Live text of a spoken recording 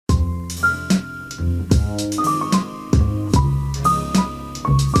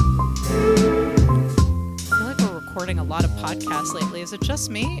recording a lot of podcasts lately. Is it just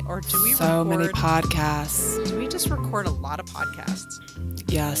me, or do we so many podcasts? Do we just record a lot of podcasts?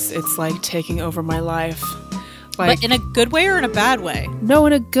 Yes, it's like taking over my life. Like, but in a good way or in a bad way? No,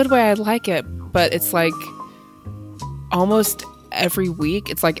 in a good way. I like it, but it's like almost every week.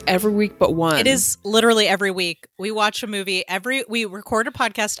 It's like every week but one. It is literally every week. We watch a movie we record a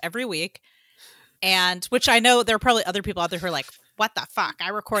podcast every week, and which I know there are probably other people out there who are like, what the fuck? I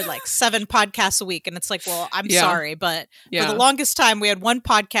record like 7 podcasts a week. And it's like, well, I'm sorry, but for the longest time we had one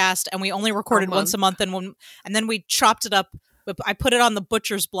podcast and we only recorded once a month, and then we chopped it up. I put it on the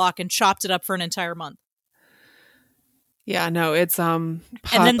butcher's block and chopped it up for an entire month. Yeah, no, it's and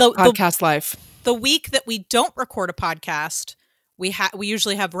then podcast life. The week that we don't record a podcast, we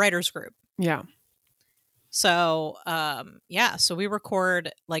usually have writers group. Yeah. So, so we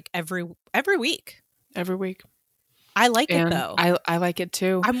record like every week. Every week. I like it though. I like it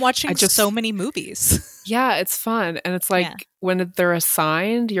too. I'm watching so many movies. Yeah, it's fun. And it's like when they're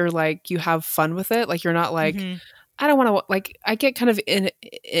assigned, you're like, you have fun with it. Like you're not like, I don't want to, like, I get kind of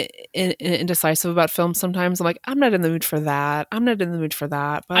indecisive about films sometimes. I'm like, I'm not in the mood for that. I'm not in the mood for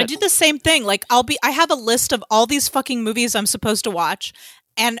that. But I do the same thing. Like I have a list of all these fucking movies I'm supposed to watch.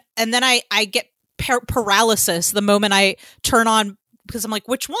 And then I get paralysis the moment I turn on, because I'm like,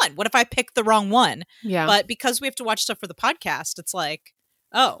 which one? What if I pick the wrong one? Yeah. But because we have to watch stuff for the podcast, it's like,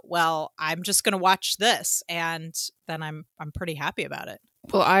 oh, well, I'm just going to watch this. And then I'm pretty happy about it.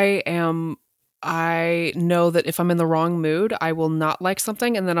 Well, I know that if I'm in the wrong mood, I will not like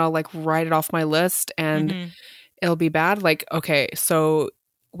something, and then I'll like write it off my list and it'll be bad. Like, okay, so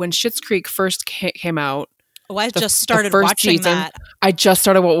when Schitt's Creek first came out, I just started watching season, that. I just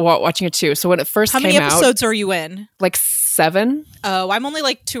started watching it too. So when it first came out... How many episodes are you in? Like 7. Oh, I'm only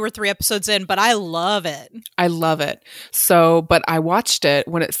like 2 or 3 episodes in, but I love it. I love it. So, but I watched it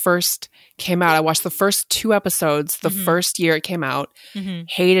when it first came out. I watched the first 2 episodes the first year it came out.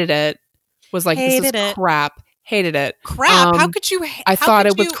 Hated it. Was like, this is crap. Hated it. Crap? How could you? I thought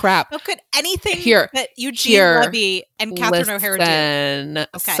it was crap. How could anything that Eugene Levy and Catherine O'Hara did?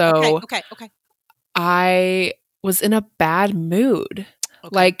 Okay. I was in a bad mood.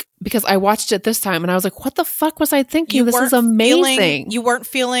 Like, because I watched it this time and I was like, what the fuck was I thinking? This is amazing. You weren't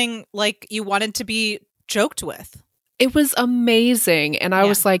feeling like you wanted to be joked with. It was amazing. And I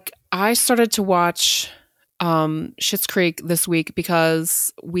was like, I started to watch Schitt's Creek this week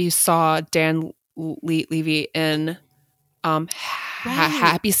because we saw Dan Levy in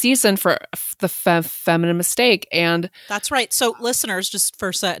Happy Season for the Feminine Mistake. And that's right. So listeners,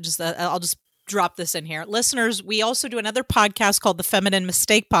 I'll just drop this in here. Listeners, we also do another podcast called the Feminine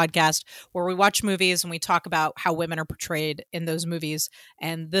Mistake Podcast, where we watch movies and we talk about how women are portrayed in those movies.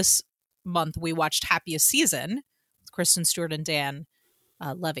 And this month we watched Happiest Season with Kristen Stewart and Dan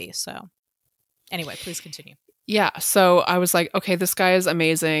Levy. So anyway, please continue. Yeah, so I was like, okay, this guy is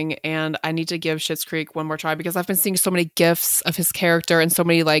amazing, and I need to give Schitt's Creek one more try, because I've been seeing so many GIFs of his character and so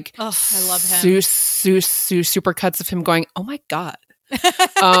many like, I love him. Super cuts of him going, oh my god.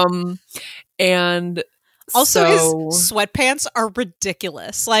 And also his sweatpants are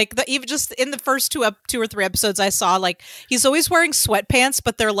ridiculous. Like even just in the first 2 or 3 episodes I saw, like he's always wearing sweatpants,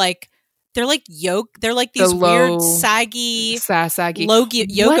 but they're like yoke. They're like these weird saggy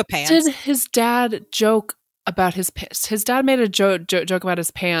yoga pants. What did his dad joke about his pants? His dad made a joke about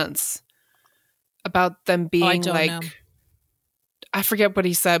his pants, about them being I forget what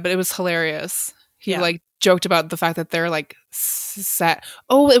he said, but it was hilarious. He like joked about the fact that they're like set.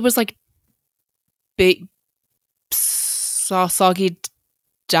 Oh, it was like big soggy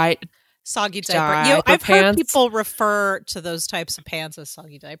diaper. I've heard people refer to those types of pants as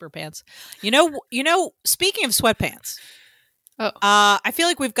soggy diaper pants. You know. Speaking of sweatpants, I feel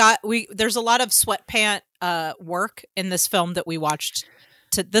like there's a lot of sweatpant work in this film that we watched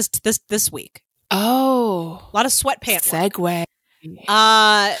this week. Oh, a lot of sweatpant segue.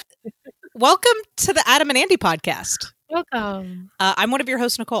 Welcome to the Adam and Andy podcast. Welcome. I'm one of your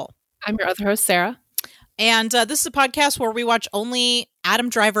hosts, Nicole. I'm your other host, Sarah. And this is a podcast where we watch only Adam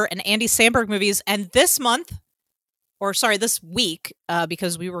Driver and Andy Samberg movies. And this week,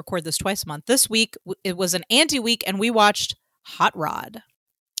 because we record this twice a month, this week it was an Andy week, and we watched Hot Rod.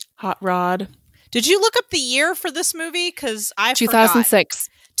 Hot Rod. Did you look up the year for this movie? Because I 2006.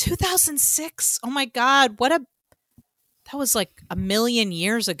 2006. Oh my God. That was like a million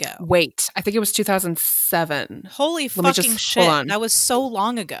years ago. Wait, I think it was 2007. Holy fucking shit. That was so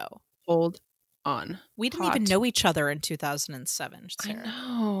long ago. Hold on. We didn't even know each other in 2007, Sarah. I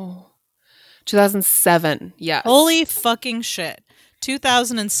know. 2007, yes. Holy fucking shit.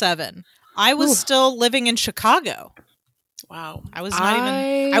 2007. I was still living in Chicago. Wow. I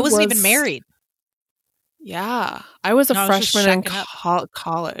wasn't even married. Yeah. I was a freshman in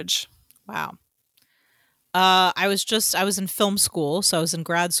college. Wow. I was in film school, so I was in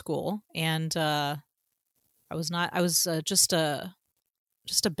grad school, and I was just a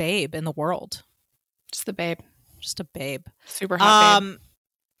babe in the world. Just a babe. Just a babe. Super hot babe.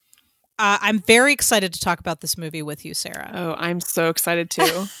 I'm very excited to talk about this movie with you, Sarah. Oh, I'm so excited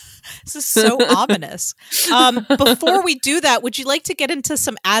too. This is so ominous. Before we do that, would you like to get into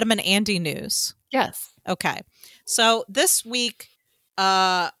some Adam and Andy news? Yes. Okay. So this week,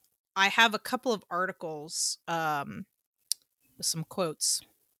 I have a couple of articles with some quotes.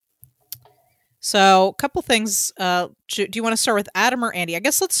 So a couple things. Do you want to start with Adam or Andy? I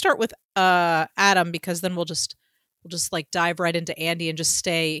guess let's start with Adam, because then we'll just like dive right into Andy and just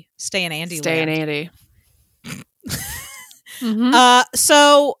stay in Andy. Stay in Andy.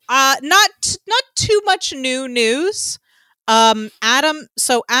 So not too much new news. Adam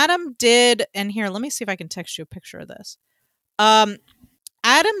did, and here, let me see if I can text you a picture of this.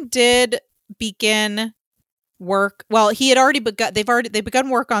 Adam did begin work. Well, he had already begun. They begun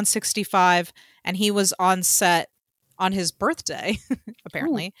work on 65, and he was on set on his birthday,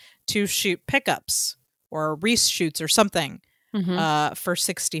 apparently, to shoot pickups or reshoots or something for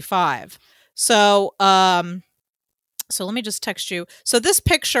 65. So, so let me just text you. So this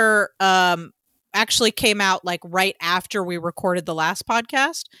picture actually came out like right after we recorded the last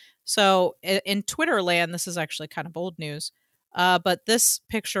podcast. So in Twitter land, this is actually kind of old news. But this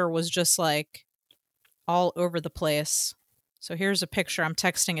picture was just like all over the place. So here's a picture. I'm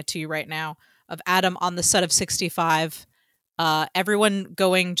texting it to you right now of Adam on the set of 65. Everyone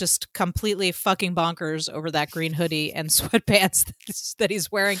going just completely fucking bonkers over that green hoodie and sweatpants that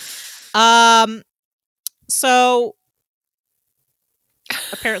he's wearing. So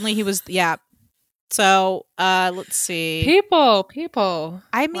apparently he was, yeah. So let's see. People.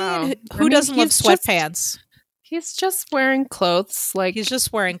 I mean, wow. Who doesn't love sweatpants? He's just wearing clothes. Like, he's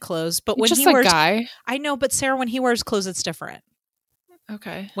just wearing clothes. But when he wears, guy. I know, but Sarah, when he wears clothes, it's different.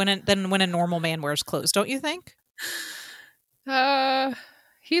 Okay. When a normal man wears clothes, don't you think?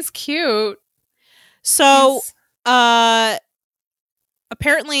 He's cute. So,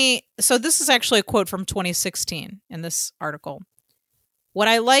 apparently, so this is actually a quote from 2016 in this article. What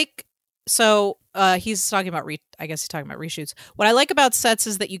I like, so he's talking about, I guess he's talking about reshoots. What I like about sets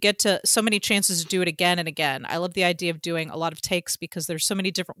is that you get to so many chances to do it again and again. I love the idea of doing a lot of takes because there's so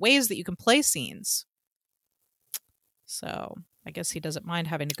many different ways that you can play scenes. So I guess he doesn't mind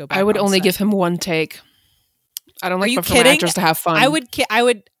having to go back. I would only give him one take. I don't like for actors to have fun. I would,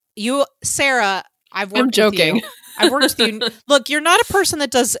 Sarah, I've worked I'm joking. with you. I've worked with you. Look, you're not a person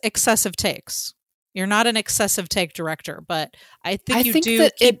that does excessive takes. You're not an excessive take director, but I think you do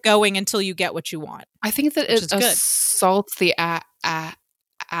keep going until you get what you want. I think that it assaults the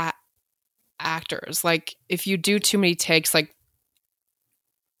actors. Like, if you do too many takes, like,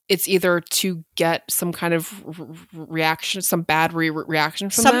 it's either to get some kind of reaction, some bad reaction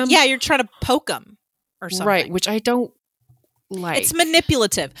from them. Yeah, you're trying to poke them or something. Right, which I don't like. It's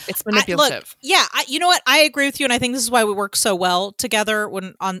manipulative. You know what? I agree with you, and I think this is why we work so well together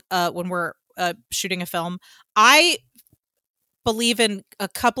when we're shooting a film. I believe in a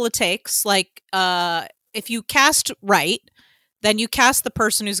couple of takes. Like, if you cast right, then you cast the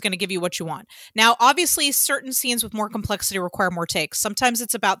person who's going to give you what you want. Now, obviously, certain scenes with more complexity require more takes. Sometimes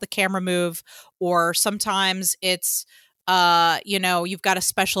it's about the camera move, or sometimes it's you've got a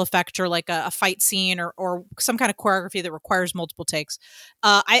special effect or like a fight scene or some kind of choreography that requires multiple takes.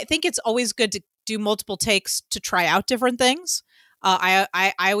 I think it's always good to do multiple takes to try out different things.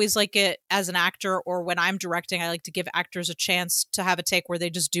 I always like it as an actor, or when I'm directing, I like to give actors a chance to have a take where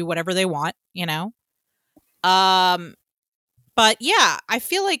they just do whatever they want, you know? But yeah, I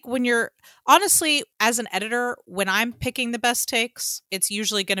feel like when you're, honestly, as an editor, when I'm picking the best takes, it's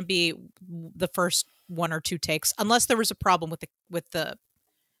usually going to be the first one or two takes, unless there was a problem with the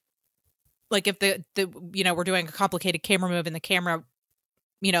like, if the we're doing a complicated camera move and the camera,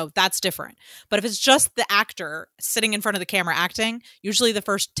 that's different. But if it's just the actor sitting in front of the camera acting, usually the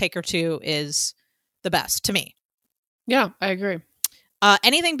first take or two is the best to me. Yeah, I agree.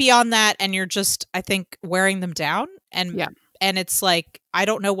 Anything beyond that, and you're just, I think, wearing them down, and it's like, I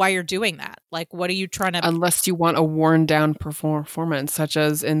don't know why you're doing that. Like, what are you trying to? Unless you want a worn down performance, such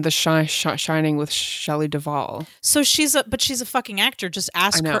as in The Shining with Shelley Duvall. So she's a fucking actor. Just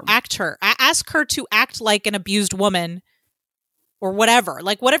ask her to act like an abused woman, or whatever.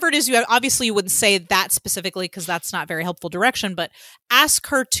 Like, whatever it is you have. Obviously, you wouldn't say that specifically because that's not very helpful direction. But ask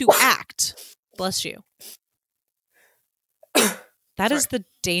her to act. Bless you. That is the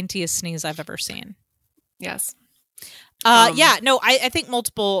daintiest sneeze I've ever seen. Yes. I think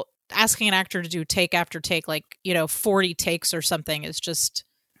multiple asking an actor to do take after take, like, 40 takes or something is just,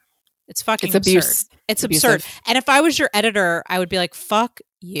 it's fucking absurd. It's absurd. And if I was your editor, I would be like, fuck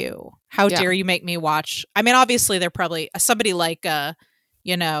you. How dare you make me watch? I mean, obviously they're probably somebody like, a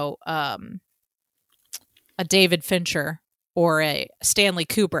David Fincher or a Stanley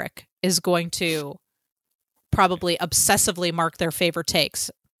Kubrick is going to probably obsessively mark their favorite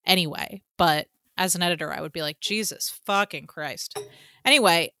takes anyway. But as an editor, I would be like, Jesus fucking Christ.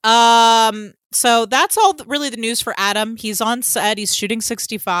 Anyway, so that's all really the news for Adam. He's on set. He's shooting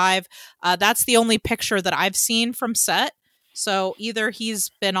 65. That's the only picture that I've seen from set. So either he's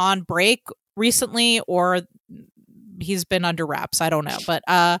been on break recently or he's been under wraps. I don't know. But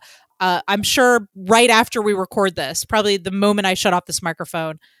I'm sure right after we record this, probably the moment I shut off this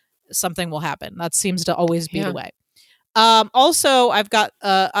microphone, something will happen. That seems to always be the way. Also, I've got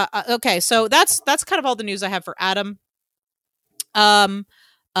okay, so that's kind of all the news I have for Adam.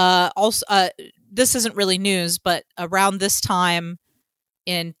 Also, this isn't really news, but around this time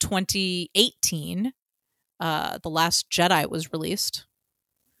in 2018, The Last Jedi was released.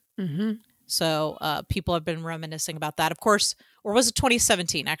 Mm-hmm. So people have been reminiscing about that, of course. Or was it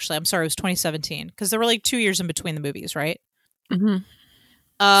 2017? Actually, I'm sorry, it was 2017 because there were like 2 years in between the movies, right? Mm-hmm.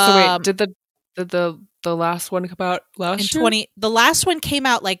 So wait, did the last one come out last year? The last one came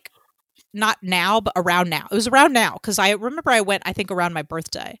out like not now, but around now. It was around now because I remember I went, I think, around my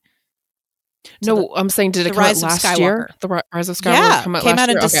birthday. No, I'm saying, did it come out last year? The Rise of Skywalker came out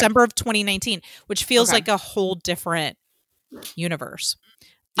in December of 2019, which feels like a whole different universe.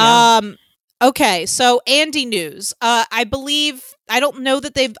 Yeah. Okay, so Andy news. I believe I don't know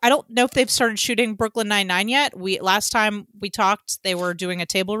if they've started shooting Brooklyn Nine-Nine yet. Last time we talked, they were doing a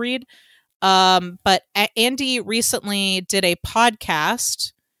table read. But Andy recently did a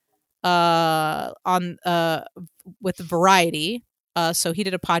podcast on with Variety. So he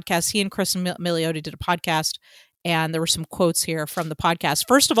did a podcast. He and Chris Milioti did a podcast, and there were some quotes here from the podcast.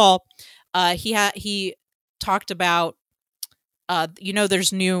 First of all, he talked about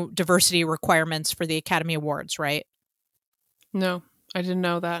there's new diversity requirements for the Academy Awards, right? No, I didn't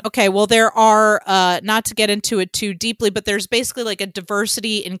know that. Okay, well, there are not to get into it too deeply, but there's basically like a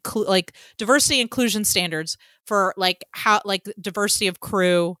diversity inclusion standards for like how diversity of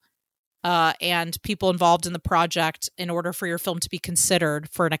crew and people involved in the project in order for your film to be considered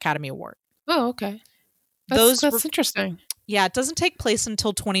for an Academy Award. Oh, okay. That's interesting. Yeah, it doesn't take place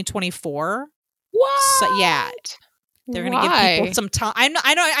until 2024. What? So, yeah. They're going to give people some time.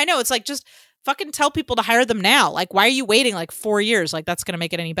 I know. It's like, just fucking tell people to hire them now. Like, why are you waiting like 4 years? Like, that's going to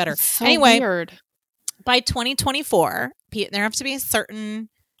make it any better. So anyway, weird. By 2024, there have to be a certain,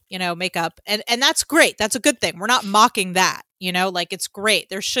 makeup. And that's great. That's a good thing. We're not mocking that, like, it's great.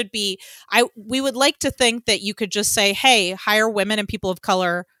 There should be, we would like to think that you could just say, hey, hire women and people of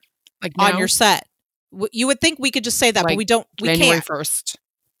color like on your set. You would think we could just say that, but we don't. We January can't. 1st.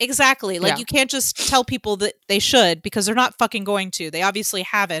 Exactly. Like, you can't just tell people that they should, because they're not fucking going to. They obviously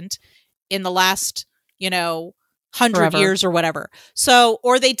haven't in the last, 100 years or whatever. So,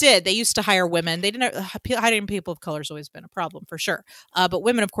 or they did. They used to hire women. They didn't. Hiring people of color has always been a problem for sure. But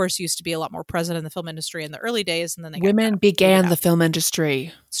women, of course, used to be a lot more present in the film industry in the early days, and then women began the film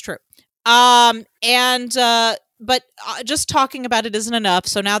industry. It's true. But just talking about it isn't enough.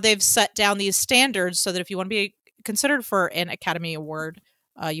 So now they've set down these standards so that if you want to be considered for an Academy Award,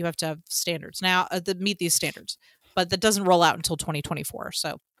 you have to have standards now that meet these standards, but that doesn't roll out until 2024.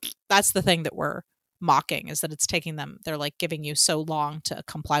 So that's the thing that we're mocking, is that it's taking them. They're like giving you so long to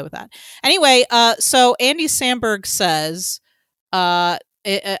comply with that. Anyway, so Andy Samberg says, I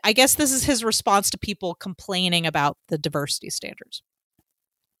guess this is his response to people complaining about the diversity standards.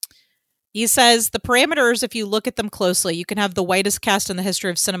 He says, the parameters, if you look at them closely, you can have the whitest cast in the history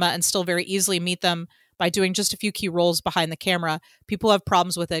of cinema and still very easily meet them by doing just a few key roles behind the camera. People who have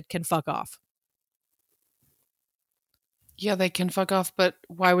problems with it can fuck off. Yeah, they can fuck off, but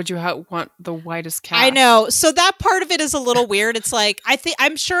why would you want the whitest cast? I know. So that part of it is a little weird. It's like,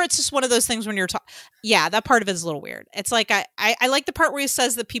 I'm sure it's just one of those things when you're talking. Yeah, that part of it is a little weird. It's like, I like the part where he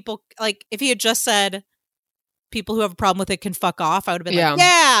says that people, like, if he had just said people who have a problem with it can fuck off, I would have been like,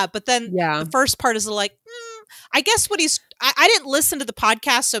 yeah. But then the first part is like, I guess what I didn't listen to the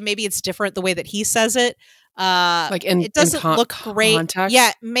podcast, so maybe it's different the way that he says it. Like it doesn't look great. Context?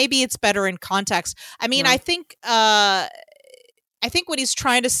 Yeah, maybe it's better in context. I mean, I think what he's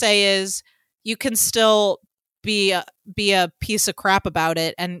trying to say is you can still be a piece of crap about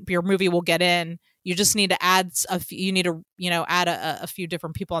it, and your movie will get in. You just need to add add a few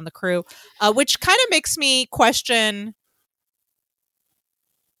different people on the crew, which kind of makes me question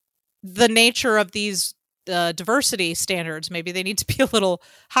the nature of these the diversity standards, maybe they need to be a little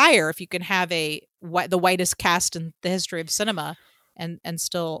higher if you can have the whitest cast in the history of cinema and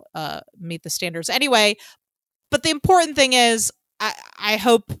still meet the standards. Anyway, but the important thing is, I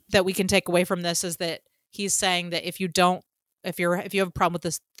hope that we can take away from this is that he's saying that if you have a problem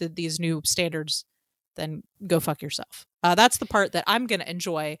with these new standards, then go fuck yourself. That's the part that I'm going to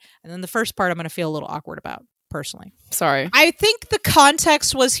enjoy. And then the first part I'm going to feel a little awkward about, personally. Sorry. I think the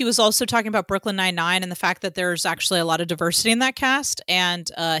context was he was also talking about Brooklyn Nine-Nine and the fact that there's actually a lot of diversity in that cast. And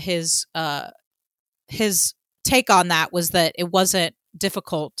his take on that was that it wasn't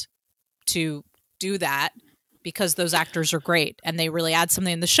difficult to do that because those actors are great and they really add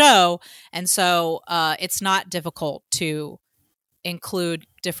something in the show. And so it's not difficult to include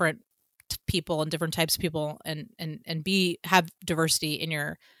different people and different types of people and have diversity in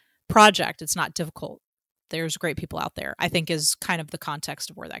your project. It's not difficult. There's great people out there, I think, is kind of the context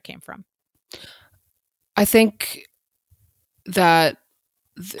of where that came from. I think that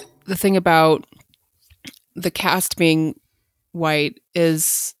the thing about the cast being white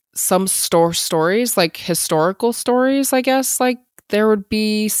is some stories, like historical stories, I guess, like there would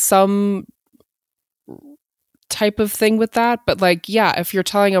be some type of thing with that. But like, yeah, if you're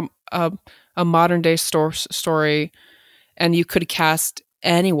telling a modern day story and you could cast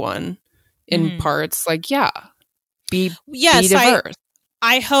anyone in parts, like, yeah, be diverse.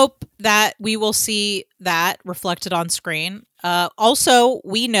 I hope that we will see that reflected on screen. Also,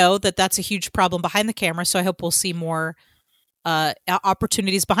 we know that that's a huge problem behind the camera, so I hope we'll see more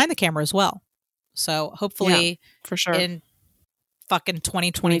opportunities behind the camera as well. So hopefully, for sure, in fucking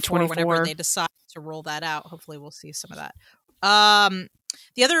 2024, whenever they decide to roll that out, hopefully we'll see some of that.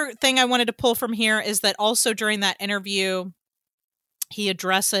 The other thing I wanted to pull from here is that also during that interview, he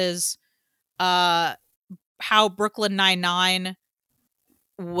addresses how Brooklyn Nine-Nine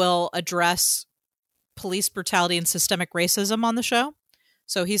will address police brutality and systemic racism on the show.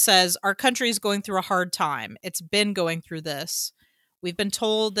 So he says, our country is going through a hard time. It's been going through this. We've been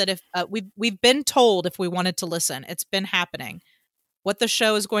told that if we've been told if we wanted to listen, it's been happening. What the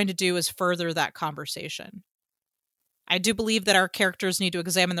show is going to do is further that conversation. I do believe that our characters need to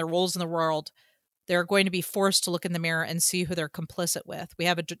examine their roles in the world. They're going to be forced to look in the mirror and see who they're complicit with. We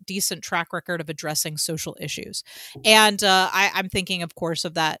have a decent track record of addressing social issues. And I'm thinking, of course,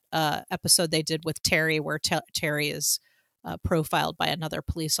 of that episode they did with Terry, where Terry is profiled by another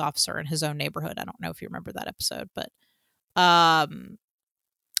police officer in his own neighborhood. I don't know if you remember that episode, but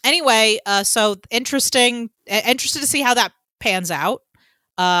anyway, so interested to see how that pans out.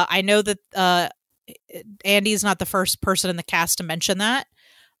 I know that Andy's not the first person in the cast to mention that.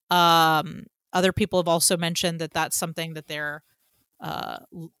 Other people have also mentioned that that's something that they're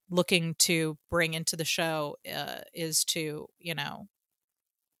looking to bring into the show, is to,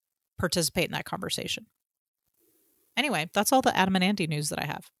 participate in that conversation. Anyway, that's all the Adam and Andy news that I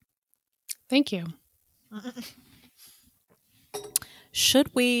have. Thank you.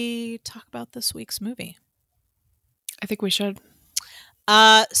 Should we talk about this week's movie? I think we should.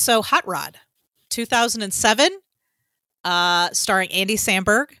 So Hot Rod, 2007, starring Andy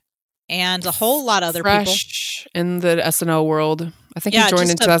Samberg and a whole lot of other people in the SNL world. I think he joined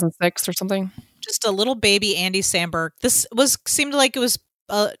in 2006 or something. Just a little baby Andy Samberg. This seemed like it was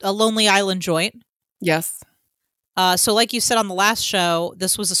a Lonely Island joint. Yes. So like you said on the last show,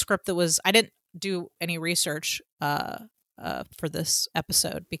 this was a script that I didn't do any research for this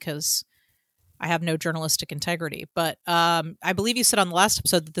episode because I have no journalistic integrity. But I believe you said on the last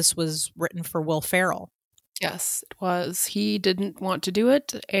episode that this was written for Will Ferrell. Yes, it was. He didn't want to do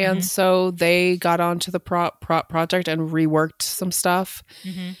it, and so they got onto the project and reworked some stuff.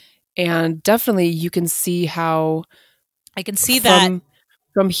 And definitely, you can see how I can see that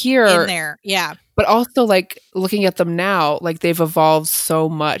from here in there, yeah. But also, like looking at them now, like they've evolved so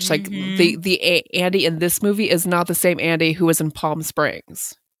much. Like the Andy in this movie is not the same Andy who was in Palm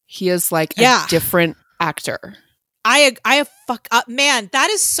Springs. He is like a different actor. I fuck up, man.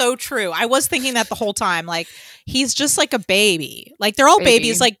 That is so true. I was thinking that the whole time. Like he's just like a baby. Like they're all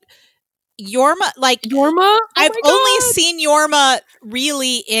babies. Like Yorma. Oh I've only seen Yorma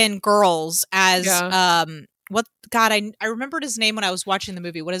really in Girls as what? God, I remembered his name when I was watching the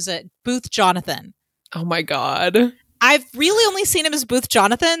movie. What is it? Booth Jonathan. Oh my God. I've really only seen him as Booth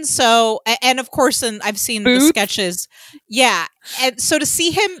Jonathan. So, and of course, and I've seen the sketches. Yeah. And so to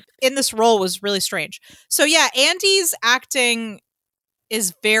see him in this role was really strange. So yeah, Andy's acting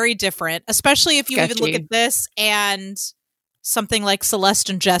is very different, especially if you even look at this and something like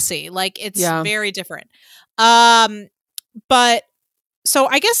Celeste and Jesse. Like it's very different. But so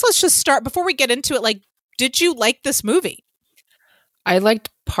I guess let's just start before we get into it. Like, did you like this movie? I liked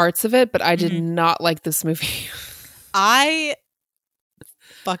parts of it, but I did not like this movie. I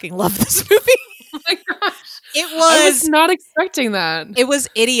fucking love this movie. Oh my gosh. I was not expecting that. It was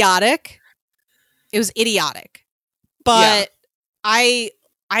idiotic. But I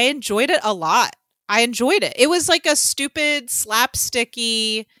enjoyed it a lot. I enjoyed it. It was like a stupid,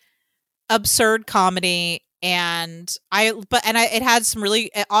 slapsticky, absurd comedy, and it had some really.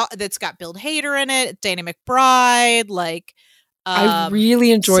 It's got Bill Hader in it, Danny McBride. Like, I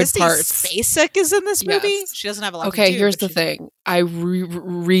really enjoyed Sissy parts. Spacek is in this movie. Yes. She doesn't have a lot. Okay, here's the thing. I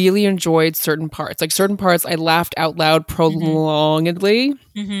really enjoyed certain parts. Like certain parts, I laughed out loud prolongedly,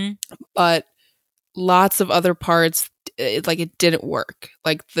 but lots of other parts, it didn't work.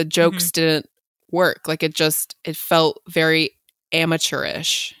 Like the jokes didn't work. Like it felt very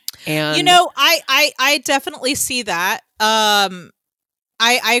amateurish. And I definitely see that. I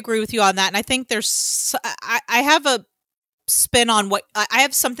agree with you on that, and I think there's I have a spin on what I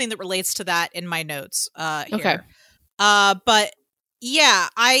have something that relates to that in my notes here. Okay. But yeah,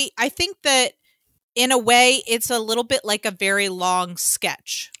 I think that in a way it's a little bit like a very long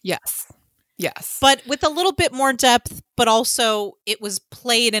sketch. Yes. But with a little bit more depth, but also it was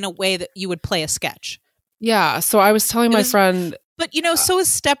played in a way that you would play a sketch. Yeah. So I was telling my friend, but so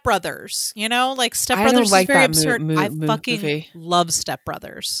is Step Brothers. Like Step Brothers is very absurd. I fucking love Step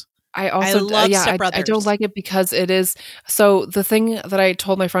Brothers. I love Step Brothers. I don't like it because it is. So the thing that I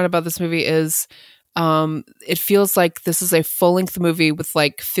told my friend about this movie is, it feels like this is a full-length movie with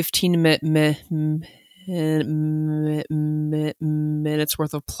like 15 minutes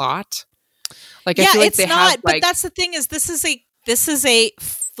worth of plot. Like, I feel like it's not. But that's the thing is, this is a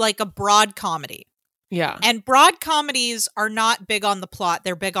like a broad comedy. Yeah. And broad comedies are not big on the plot;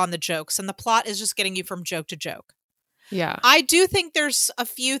 they're big on the jokes, and the plot is just getting you from joke to joke. Yeah. I do think there's a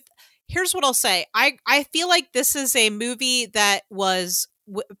few. Here's what I'll say. I feel like this is a movie that was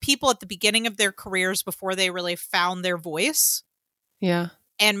people at the beginning of their careers before they really found their voice. Yeah.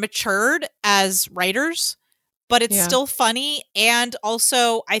 And matured as writers, but it's still funny. And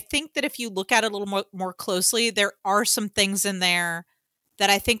also, I think that if you look at it a little more closely, there are some things in there that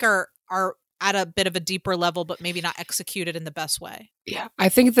I think are at a bit of a deeper level, but maybe not executed in the best way. Yeah. I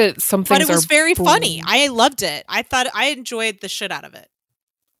think that some things But it was very funny. I loved it. I thought I enjoyed the shit out of it.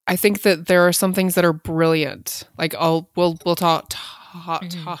 I think that there are some things that are brilliant. Like we'll talk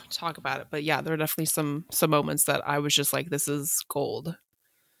about it. But yeah, there are definitely some moments that I was just like, this is gold.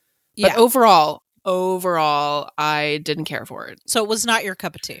 But overall, I didn't care for it. So it was not your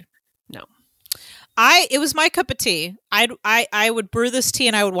cup of tea. No. It was my cup of tea. I would brew this tea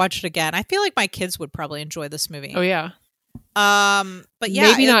and I would watch it again. I feel like my kids would probably enjoy this movie. Oh yeah. But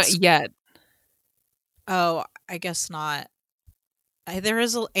yeah, maybe not yet. Oh, I guess not.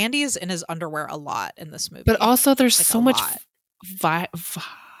 Andy is in his underwear a lot in this movie. But also there's like so much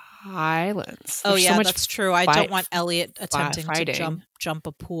violence. Oh yeah, that's true. I don't want Elliot attempting to jump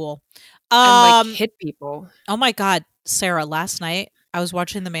a pool. And like hit people. Oh my God, Sarah, last night I was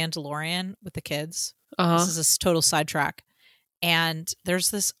watching The Mandalorian with the kids. This is a total sidetrack. And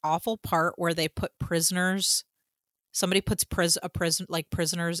there's this awful part where they put prisoners. Somebody puts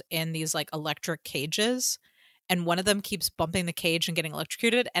prisoners in these like electric cages, and one of them keeps bumping the cage and getting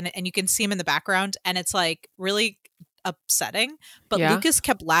electrocuted, and you can see him in the background, and it's like really upsetting. But Lucas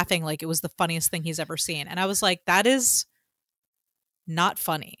kept laughing like it was the funniest thing he's ever seen, and I was like, that is not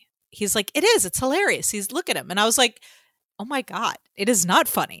funny. He's like, it is. It's hilarious. Look at him, and I was like, oh my God, it is not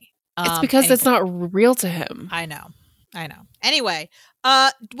funny. It's because it's not real to him. I know. Anyway,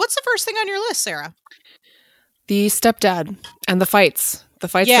 what's the first thing on your list, Sarah? The stepdad and the fights. The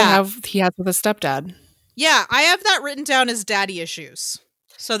fights that he has with his stepdad. Yeah, I have that written down as daddy issues.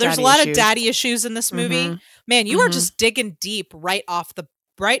 So there's a lot of daddy issues in this movie. Man, you are just digging deep right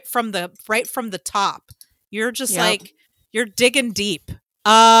from the top. You're just like, you're digging deep.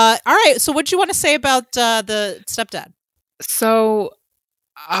 All right. So what do you want to say about the stepdad? So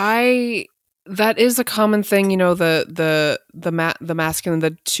that is a common thing, the masculine,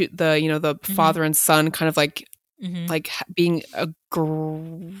 the father and son kind of like being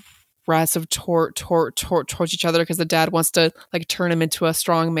aggressive towards each other because the dad wants to like turn him into a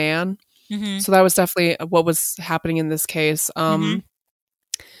strong man. So that was definitely what was happening in this case.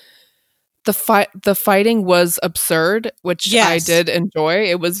 The fighting was absurd, which I did enjoy.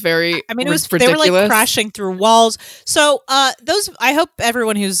 It was very, ridiculous. They were like crashing through walls. So I hope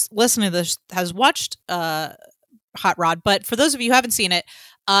everyone who's listening to this has watched Hot Rod, but for those of you who haven't seen it,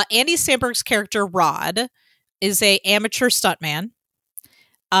 Andy Samberg's character Rod is a amateur stuntman.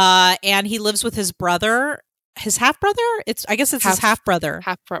 And he lives with his brother, his half brother. His half brother.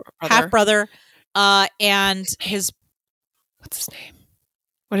 And his What's his name?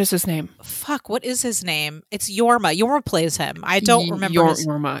 What is his name? Fuck, what is his name? It's Yorma. Yorma plays him. I don't remember his...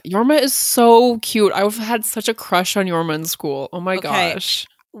 Yorma. Yorma is so cute. I've had such a crush on Yorma in school. Oh my gosh.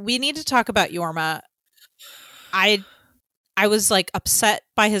 We need to talk about Yorma. I was like upset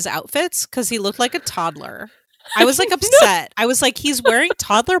by his outfits because he looked like a toddler. I was like upset. I was like, he's wearing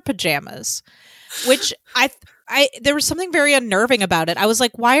toddler pajamas, which there was something very unnerving about it. I was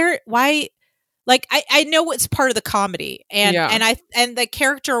like, why like I know it's part of the comedy and the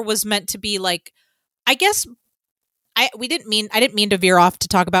character was meant to be like, I guess I didn't mean to veer off to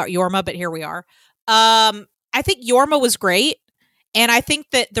talk about Yorma, but here we are. I think Yorma was great. And I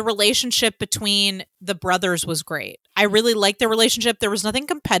think that the relationship between the brothers was great. I really liked their relationship. There was nothing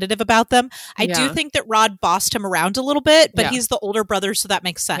competitive about them. I do think that Rod bossed him around a little bit, but he's the older brother, so that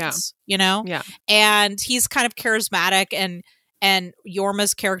makes sense, you know? Yeah. And he's kind of charismatic, and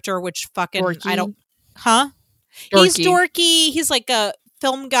Yorma's character, which fucking, dorky. I don't, huh? Dorky. He's dorky. He's like a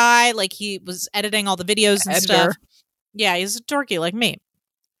film guy. Like he was editing all the videos and stuff. Yeah, he's a dorky like me.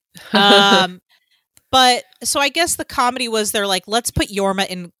 But so I guess the comedy was they're like, let's put Yorma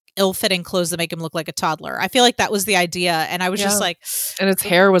in ill-fitting clothes that make him look like a toddler. I feel like that was the idea. And I was just like... And his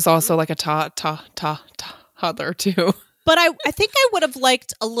hair was also like a toddler too. But I think I would have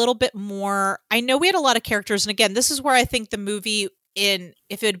liked a little bit more. I know we had a lot of characters. And again, this is where I think the movie, if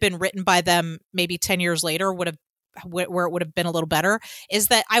it had been written by them maybe 10 years later, where it would have been a little better, is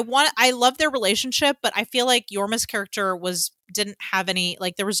that I love their relationship, but I feel like Yorma's character didn't have any,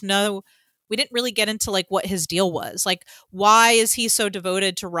 like there was no... We didn't really get into like what his deal was. Like, why is he so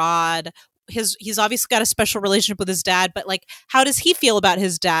devoted to Rod? He's obviously got a special relationship with his dad, but like, how does he feel about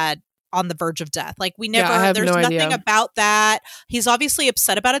his dad on the verge of death? Like, we never, there's nothing about that. He's obviously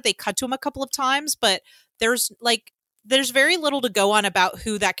upset about it. They cut to him a couple of times, but there's very little to go on about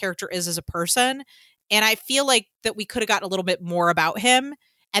who that character is as a person. And I feel like that we could have gotten a little bit more about him.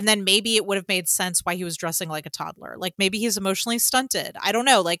 And then maybe it would have made sense why he was dressing like a toddler. Like maybe he's emotionally stunted. I don't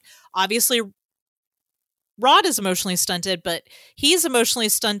know. Like obviously Rod is emotionally stunted, but he's emotionally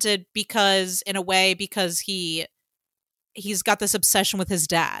stunted because he's got this obsession with his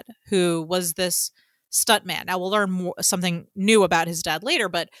dad, who was this stuntman. Now we'll learn something new about his dad later,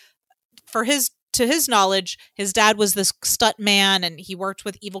 but to his knowledge, his dad was this stuntman and he worked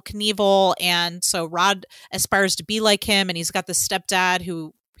with Evel Knievel. And so Rod aspires to be like him. And he's got this stepdad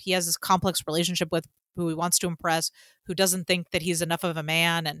who he has this complex relationship with, who he wants to impress, who doesn't think that he's enough of a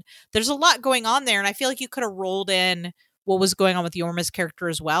man. And there's a lot going on there. And I feel like you could have rolled in what was going on with Yorma's character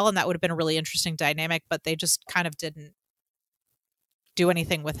as well. And that would have been a really interesting dynamic, but they just kind of didn't do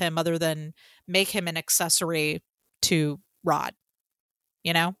anything with him other than make him an accessory to Rod,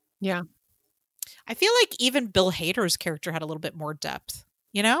 you know? Yeah. I feel like even Bill Hader's character had a little bit more depth,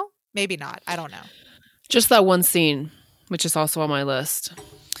 you know? Maybe not. I don't know. Just that one scene, which is also on my list.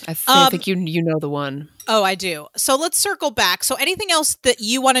 I think you know the one. Oh, I do. So let's circle back. So anything else that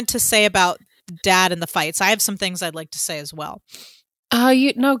you wanted to say about Dad and the fights? I have some things I'd like to say as well.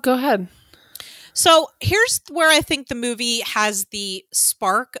 No, go ahead. So here's where I think the movie has the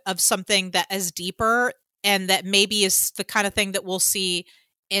spark of something that is deeper and that maybe is the kind of thing that we'll see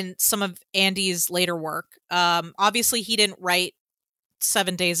in some of Andy's later work. Obviously, he didn't write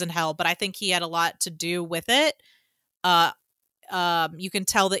 7 Days in Hell, but I think he had a lot to do with it. You can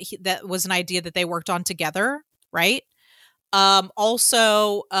tell that that was an idea that they worked on together, right?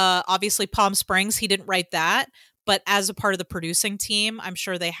 Also, obviously, Palm Springs, he didn't write that, but as a part of the producing team, I'm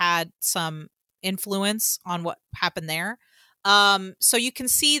sure they had some influence on what happened there. So you can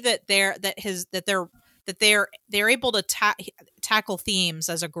see that they're able to tackle themes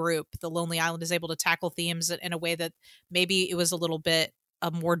as a group. The Lonely Island is able to tackle themes in a way that maybe it was a little bit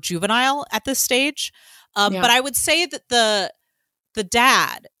more juvenile at this stage. But I would say that the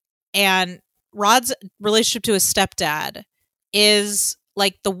dad and Rod's relationship to his stepdad is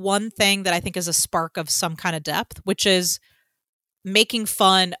like the one thing that I think is a spark of some kind of depth, which is making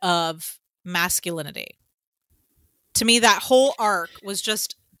fun of masculinity. To me, that whole arc was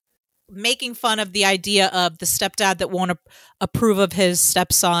just making fun of the idea of the stepdad that won't approve of his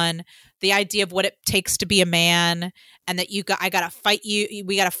stepson, the idea of what it takes to be a man, and that I gotta fight you,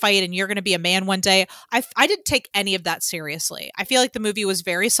 we gotta fight, and you're gonna be a man one day. I didn't take any of that seriously. I feel like the movie was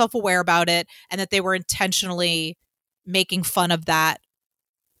very self-aware about it, and that they were intentionally making fun of that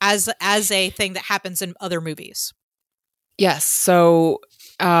as a thing that happens in other movies. Yes. So,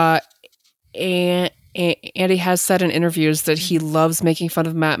 Andy has said in interviews that he loves making fun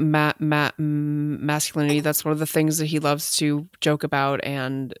of masculinity. That's one of the things that he loves to joke about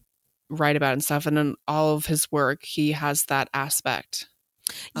and write about and stuff. And in all of his work, he has that aspect.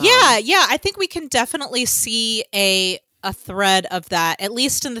 Yeah. I think we can definitely see a thread of that, at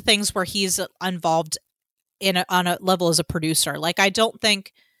least in the things where he's involved on a level as a producer. Like, I don't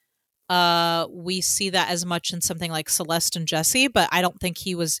think we see that as much in something like Celeste and Jesse, but I don't think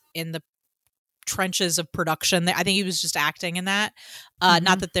he was in the trenches of production. I think he was just acting in that.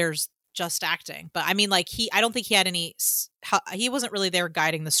 Not that there's just acting, but I mean, like, I don't think he had he wasn't really there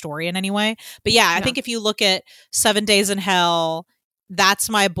guiding the story in any way. But yeah, I think if you look at 7 Days in Hell, That's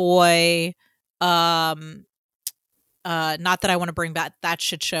My Boy, not that I want to bring back that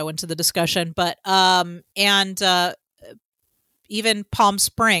shit show into the discussion, but and even Palm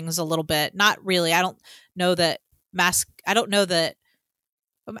Springs a little bit. Not really. I don't know that I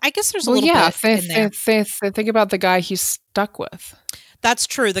guess there's a little bit in there. Think about the guy he's stuck with. That's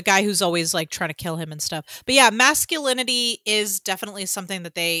true. The guy who's always like trying to kill him and stuff. But yeah, masculinity is definitely something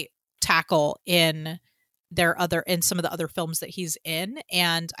that they tackle in some of the other films that he's in.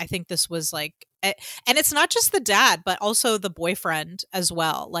 And I think this was like, and it's not just the dad, but also the boyfriend as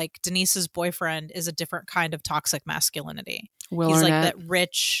well. Like, Denise's boyfriend is a different kind of toxic masculinity. He's Arnett. Like that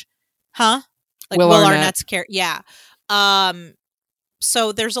rich, like Will Arnett's character. Yeah.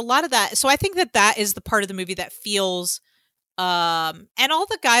 So there's a lot of that. So I think that is the part of the movie that feels, and all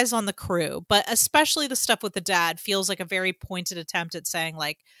the guys on the crew, but especially the stuff with the dad, feels like a very pointed attempt at saying,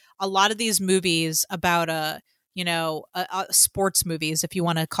 like, a lot of these movies about sports movies, if you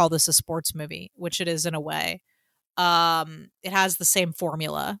want to call this a sports movie, which it is in a way, it has the same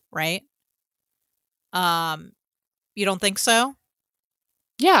formula, right? You don't think so?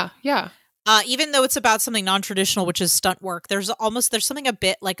 Yeah. Even though it's about something non-traditional, which is stunt work, there's something a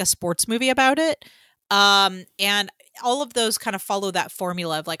bit like a sports movie about it. And all of those kind of follow that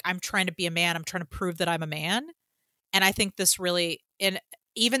formula of, like, I'm trying to be a man, I'm trying to prove that I'm a man. And I think this really,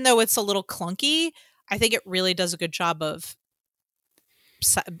 even though it's a little clunky, I think it really does a good job of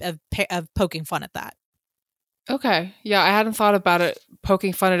poking fun at that. Okay. Yeah, I hadn't thought about it,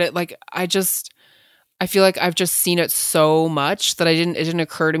 poking fun at it. Like, I feel like I've just seen it so much that it didn't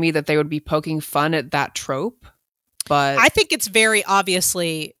occur to me that they would be poking fun at that trope. But I think it's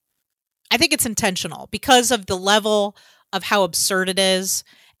I think it's intentional because of the level of how absurd it is,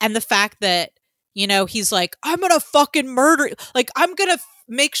 and the fact that, he's like, I'm gonna fucking murder you. Like, I'm gonna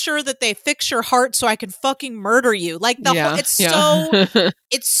make sure that they fix your heart so I can fucking murder you. Like, it's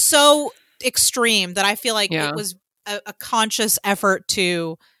so extreme that I feel like it was a conscious effort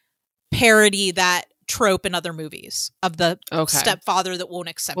to parody that trope in other movies of the stepfather that won't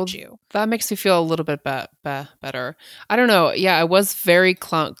accept you. That makes me feel a little bit better. I don't know. Yeah, it was very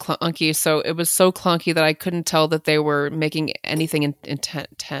clunky. So it was so clunky that I couldn't tell that they were making anything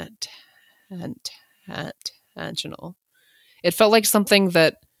intentional. It felt like something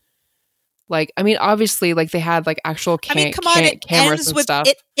that, like, I mean, obviously, like, they had like actual cameras and stuff.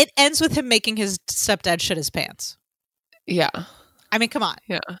 It ends with him making his stepdad shit his pants. Yeah. I mean, come on.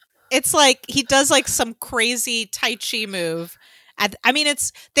 Yeah. It's like he does like some crazy Tai Chi move. I mean,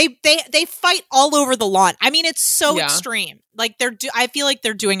 it's they fight all over the lawn. I mean, it's so extreme. Like, I feel like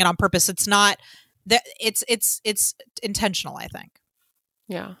they're doing it on purpose. It's not that it's intentional, I think.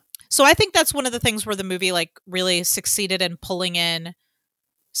 Yeah. So I think that's one of the things where the movie, like, really succeeded in pulling in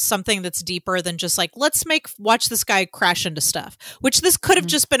something that's deeper than just like, let's watch this guy crash into stuff, which this could have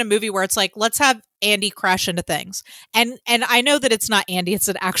just been a movie where it's like, let's have Andy crash into things. And I know that it's not Andy, it's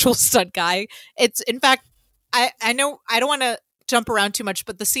an actual stunt guy. It's, in fact, I know I don't want to jump around too much,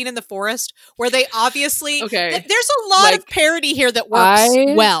 but the scene in the forest where they obviously, there's a lot of parody here that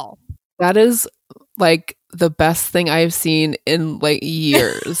works well. That is like the best thing I've seen in like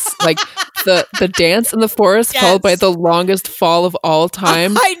years. Like, the dance in the forest, followed by the longest fall of all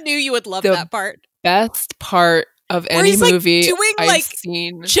time. I knew you would love that part. Best part of any movie doing I've like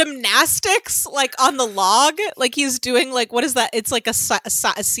seen. Gymnastics, like on the log, like he's doing like, what is that? It's like a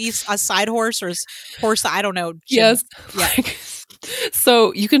side horse or horse. I don't know. Yes. Yeah. Like,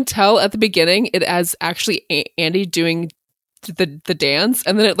 so you can tell at the beginning it has actually Andy doing the dance,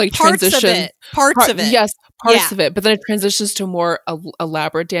 and then it like transitions parts of it. Yes, parts of it, but then it transitions to more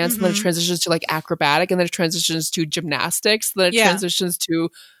elaborate dance, and then it transitions to like acrobatic, and then it transitions to gymnastics, then it transitions to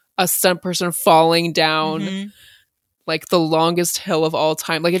a stunt person falling down like the longest hill of all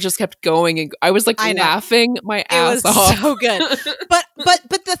time. Like, it just kept going, and I was like laughing my ass off. So good. but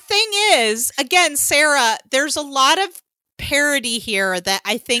the thing is, again, Sarah, there's a lot of parody here that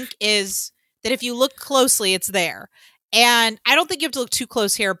I think is that if you look closely, it's there. And I don't think you have to look too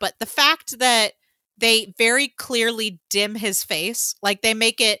close here, but the fact that they very clearly dim his face, like they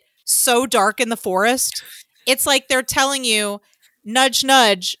make it so dark in the forest, it's like they're telling you, nudge,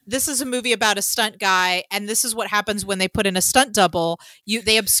 nudge, this is a movie about a stunt guy, and this is what happens when they put in a stunt double.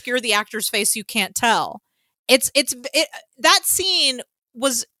 They obscure the actor's face, you can't tell. that scene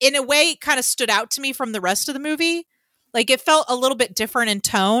was in a way kind of stood out to me from the rest of the movie. Like it felt a little bit different in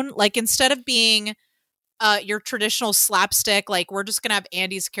tone. Like instead of being your traditional slapstick, like we're just gonna have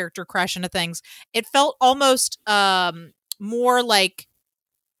Andy's character crash into things, it felt almost more like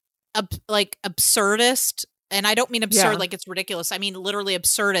absurdist. And I don't mean absurd like it's ridiculous. I mean literally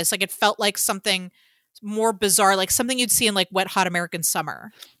absurdist. Like it felt like something more bizarre, like something you'd see in like Wet Hot American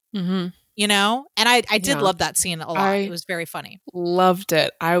Summer. Mm-hmm. You know? And I did love that scene a lot. It was very funny. Loved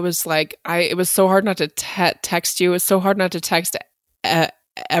it. I was like, it was so hard not to text you. It was so hard not to text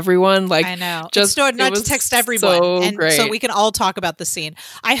everyone. Like, I know. Just not to text everyone. So and great. So we can all talk about the scene.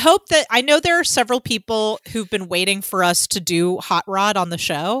 I know there are several people who've been waiting for us to do Hot Rod on the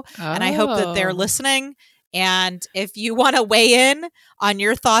show. And I hope that they're listening. And if you want to weigh in on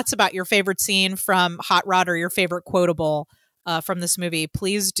your thoughts about your favorite scene from Hot Rod or your favorite quotable from this movie,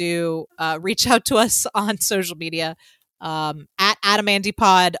 please do reach out to us on social media at Adam Andy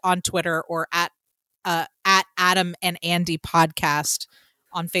Pod on Twitter or at Adam and Andy Podcast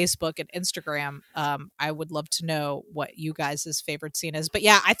on Facebook and Instagram. I would love to know what you guys' favorite scene is. But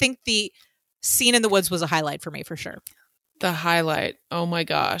yeah, I think the scene in the woods was a highlight for me for sure. The highlight. Oh my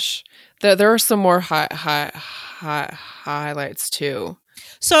gosh. There are some more highlights too.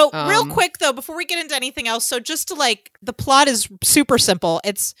 So real quick though, before we get into anything else, so just to like, the plot is super simple.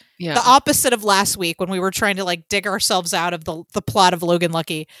 It's the opposite of last week when we were trying to like dig ourselves out of the plot of Logan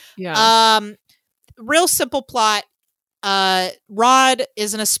Lucky. Yeah. Real simple plot. Rod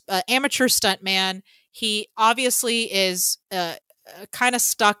is an amateur stuntman. He obviously is kind of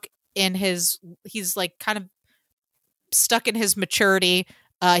stuck in his. He's like kind of stuck in his maturity.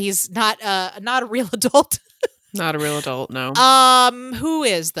 He's not a real adult. Not a real adult, no. Who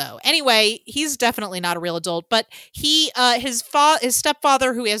is though? Anyway, he's definitely not a real adult. But he, his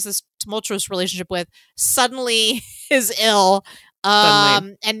stepfather, who he has this tumultuous relationship with, suddenly is ill.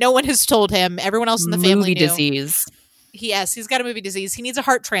 And no one has told him. Everyone else in the family movie knew. Disease. He's got a movie disease. He needs a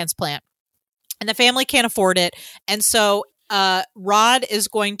heart transplant, and the family can't afford it. And so, Rod is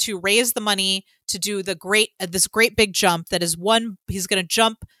going to raise the money to do this great big jump. That is he's going to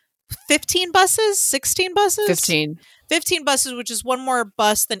jump 15 buses, 16 buses, 15 buses, which is one more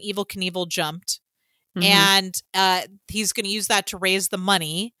bus than Evel Knievel jumped. Mm-hmm. And he's going to use that to raise the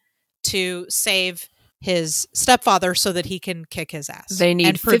money to save his stepfather so that he can kick his ass. They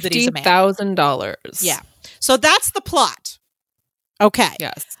need $50,000. Yeah. So that's the plot. Okay.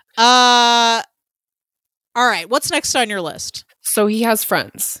 Yes. All right. What's next on your list? So he has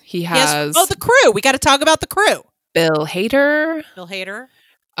friends. He has the crew. We got to talk about the crew. Bill Hader.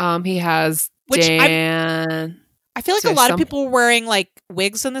 He has Dan. I feel like a lot of people were wearing like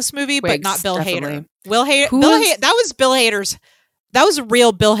wigs in this movie, but not Bill Hader. Bill Hader. That was Bill Hader's. That was a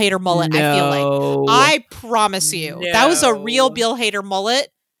real Bill Hader mullet. I feel like. I promise you, that was a real Bill Hader mullet.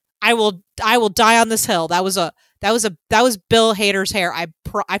 I will die on this hill. That was Bill Hader's hair. I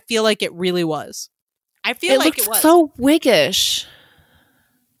feel like it really was. I feel like it was so wiggish.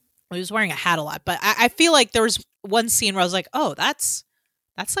 He was wearing a hat a lot, but I feel like there was one scene where I was like, oh, that's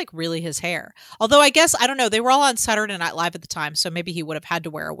like really his hair. Although I guess, I don't know, they were all on Saturday Night Live at the time, so maybe he would have had to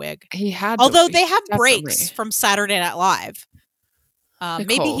wear a wig. He had Although they have breaks from Saturday Night Live.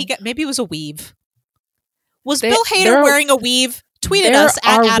 Maybe it was a weave. Was Bill Hader wearing a weave? Tweeted us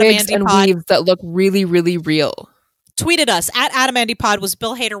at Adam Andy Pod. Weaves that look really, really real. Tweeted us at Adam Andy Pod. Was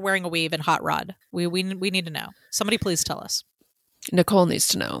Bill Hader wearing a weave in Hot Rod? We need to know. Somebody please tell us. Nicole needs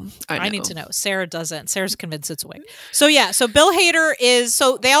to know. I need to know. Sarah doesn't. Sarah's convinced it's a wig. So yeah. So Bill Hader is.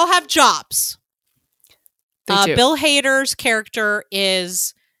 So they all have jobs. They do. Bill Hader's character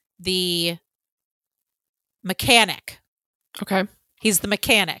is the mechanic. Okay. He's the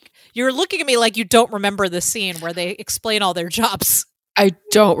mechanic. You're looking at me like you don't remember the scene where they explain all their jobs. I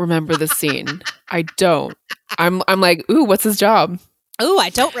don't remember the scene. I don't. I'm like, ooh, what's his job? Ooh, I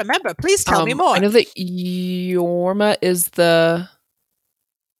don't remember. Please tell me more. I know that Yorma is the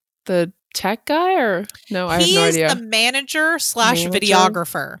tech guy, or no? I have no idea. He's the manager /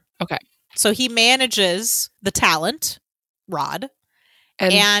 videographer. Okay. So he manages the talent, Rod,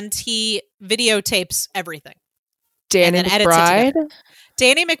 and he videotapes everything. Danny McBride?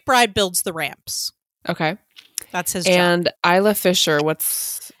 Danny McBride builds the ramps. Okay. That's his job. And Isla Fisher,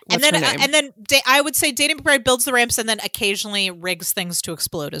 what's her name? And then I would say Danny McBride builds the ramps and then occasionally rigs things to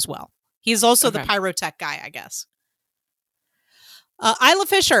explode as well. He's also the pyrotech guy, I guess. Isla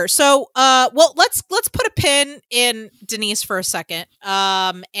Fisher. So, let's put a pin in Denise for a second,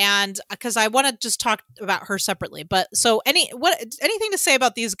 and because I want to just talk about her separately. But so, anything to say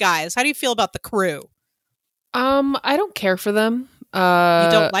about these guys? How do you feel about the crew? I don't care for them. You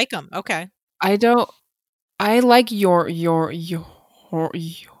don't like them, okay? I don't I like Yorma's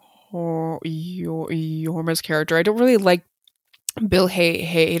character. I don't really like Bill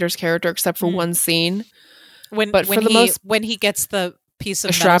Hader's character except for one scene. But for the most, when he gets the piece of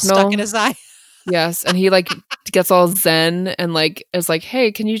metal shrapnel stuck in his eye. Yes, and he like gets all zen and like is like,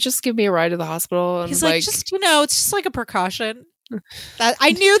 "Hey, can you just give me a ride to the hospital?" And he's like, just it's just like a precaution. That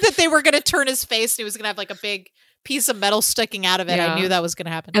I knew that they were going to turn his face and he was going to have like a big piece of metal sticking out of it. Yeah. I knew that was going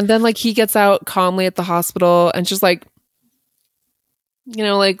to happen. And then like he gets out calmly at the hospital and just like,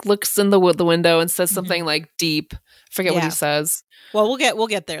 like looks in the window and says something like deep. Forget what he says. Well, we'll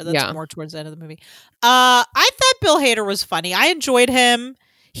get there. That's more towards the end of the movie. I thought Bill Hader was funny. I enjoyed him.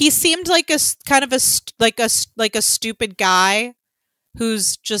 He seemed like a kind of a stupid guy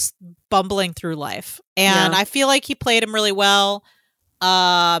who's just bumbling through life, and I feel like he played him really well.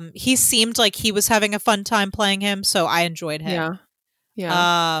 He seemed like he was having a fun time playing him, so I enjoyed him. Yeah.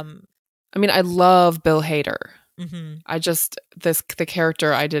 I mean, I love Bill Hader. Mm-hmm. The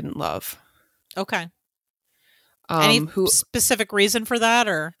character I didn't love. Okay. Any specific reason for that,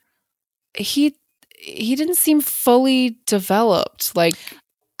 or he didn't seem fully developed. Like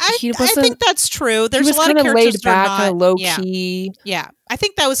I think that's true. There's a lot of characters laid back, kind of low key. Yeah, I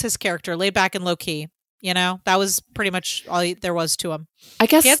think that was his character, laid back and low key. That was pretty much all there was to him. I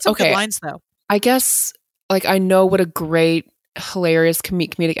guess he had some good lines though. I guess like I know what a great, hilarious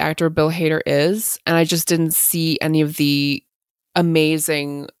comedic actor Bill Hader is, and I just didn't see any of the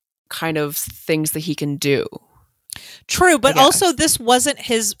amazing kind of things that he can do. True, but also this wasn't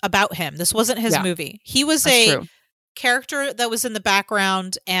about him. This wasn't his movie. He was a character that was in the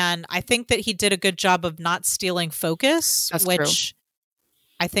background, and I think that he did a good job of not stealing focus, which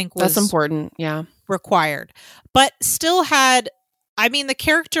I think was that's important. Yeah, required, but still had. I mean, the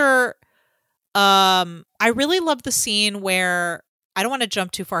character. I really love the scene where I don't want to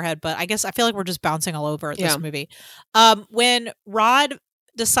jump too far ahead, but I guess I feel like we're just bouncing all over this movie. When Rod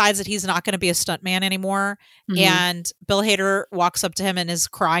decides that he's not going to be a stuntman anymore, and Bill Hader walks up to him and is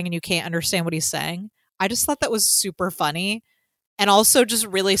crying, and you can't understand what he's saying. I just thought that was super funny, and also just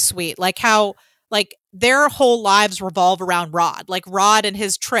really sweet. Like how like their whole lives revolve around Rod, like Rod and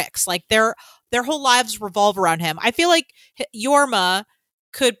his tricks. Like their whole lives revolve around him. I feel like Yorma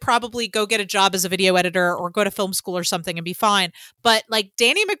could probably go get a job as a video editor or go to film school or something and be fine. But like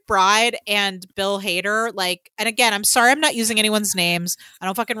Danny McBride and Bill Hader, like, and again, I'm sorry I'm not using anyone's names. I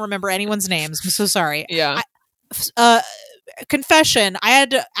don't fucking remember anyone's names. I'm so sorry. Yeah. Confession, I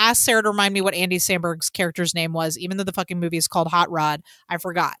had to ask Sarah to remind me what Andy Samberg's character's name was, even though the fucking movie is called Hot Rod. I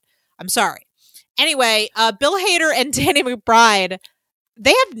forgot. I'm sorry. Anyway, Bill Hader and Danny McBride,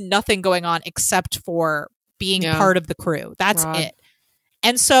 they have nothing going on except for being part of the crew. That's it.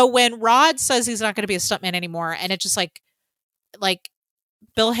 And so when Rod says he's not going to be a stuntman anymore, and it's just like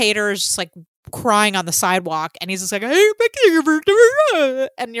Bill Hader is just like crying on the sidewalk, and he's just like, hey,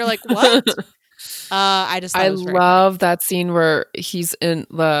 and you're like, what? I love that scene where he's in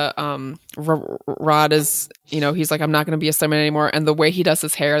the Rod is, he's like, I'm not going to be a stuntman anymore, and the way he does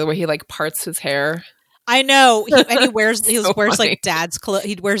his hair, the way he like parts his hair. I know, and he wears wears like dad's clothes.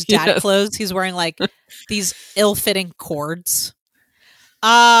 He wears dad clothes. He's wearing like these ill-fitting cords.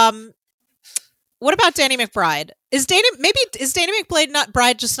 What about Danny McBride? Is Danny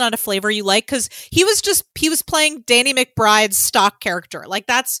McBride just not a flavor you like? Because he was playing Danny McBride's stock character. Like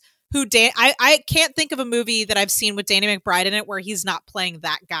that's who I can't think of a movie that I've seen with Danny McBride in it where he's not playing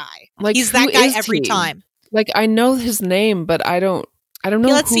that guy. Like he's that guy every time. Like I know his name, but I don't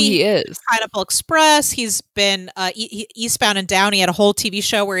know who he is. Pineapple Express. He's been Eastbound and Down. He had a whole TV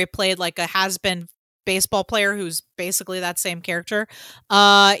show where he played like a has-been baseball player who's basically that same character.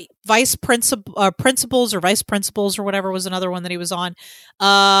 Principals or Vice Principals or whatever was another one that he was on.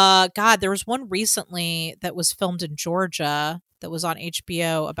 God, there was one recently that was filmed in Georgia that was on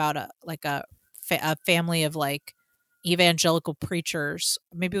HBO about a family of like evangelical preachers.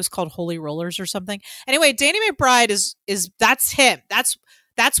 Maybe it was called Holy Rollers or something. Anyway, Danny McBride is that's him. That's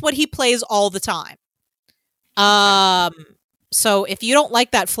what he plays all the time. So if you don't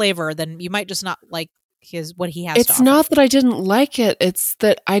like that flavor, then you might just not like what he has. It's not that I didn't like it; it's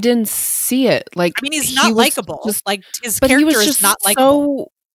that I didn't see it. Like, I mean, he's not likable. Like his character is not likable.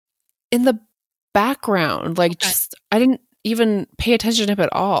 So in the background, like just I didn't even pay attention to him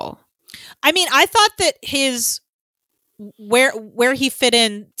at all. I mean, I thought that his where he fit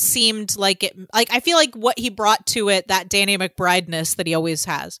in seemed like it. Like I feel like what he brought to it, that Danny McBride-ness that he always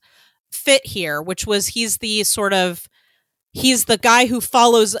has, fit here. Which was he's the guy who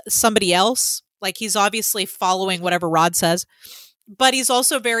follows somebody else. Like he's obviously following whatever Rod says, but he's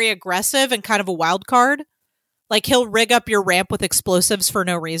also very aggressive and kind of a wild card. Like he'll rig up your ramp with explosives for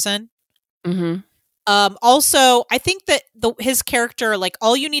no reason. Mm-hmm. Also, I think that his character, like,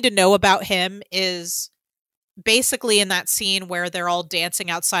 all you need to know about him is basically in that scene where they're all dancing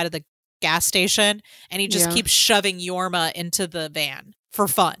outside of the gas station and he just keeps shoving Yorma into the van for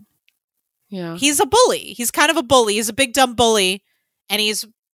fun. Yeah. He's a bully. He's kind of a bully. He's a big dumb bully, and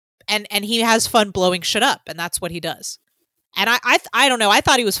and he has fun blowing shit up, and that's what he does. And I don't know. I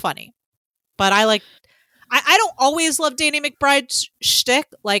thought he was funny, but I don't always love Danny McBride's shtick.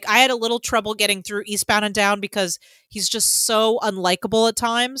 Like, I had a little trouble getting through Eastbound and Down because he's just so unlikable at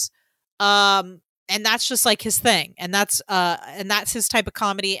times. And that's just like his thing. And that's his type of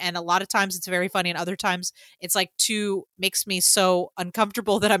comedy. And a lot of times it's very funny, and other times it's like makes me so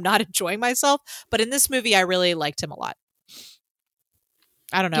uncomfortable that I'm not enjoying myself. But in this movie, I really liked him a lot.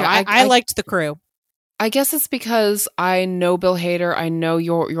 I don't know. Yeah, I liked the crew. I guess it's because I know Bill Hader. I know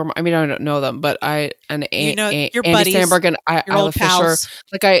your. I mean, I don't know them, but your Andy buddies, Samberg and Isla Fisher. Pals.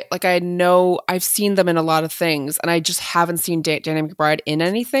 I know. I've seen them in a lot of things, and I just haven't seen Danny McBride in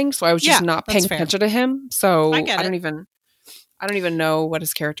anything. So I was just not paying attention to him. So I don't even know what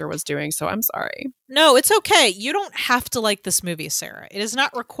his character was doing, so I'm sorry. No, it's okay. You don't have to like this movie, Sarah. It is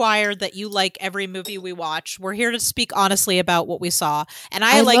not required that you like every movie we watch. We're here to speak honestly about what we saw. And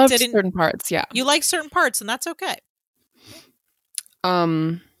I liked it in certain parts, yeah. You like certain parts, and that's okay.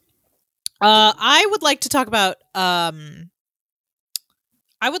 I would like to talk about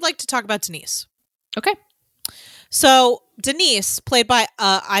Denise. Okay. So Denise, played by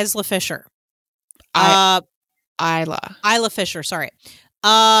Isla Fisher. Isla Fisher, sorry.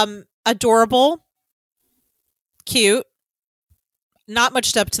 Adorable, cute, not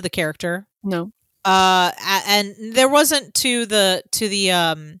much depth to the character. No. And there wasn't to the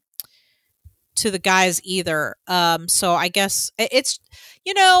guys either. So I guess it's,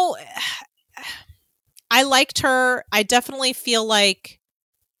 I liked her. I definitely feel like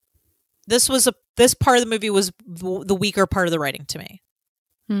this part of the movie was the weaker part of the writing to me.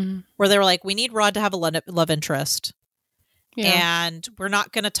 Mm-hmm. Where they were like, we need Rod to have a love interest. Yeah. And we're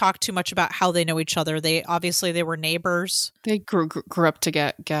not going to talk too much about how they know each other. They were neighbors. They grew up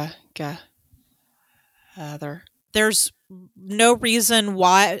together. There's no reason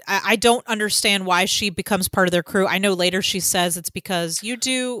why. I don't understand why she becomes part of their crew. I know later she says it's because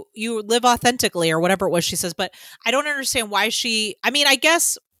you live authentically or whatever it was she says, but I don't understand why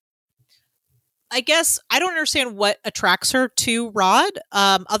I guess I don't understand what attracts her to Rod,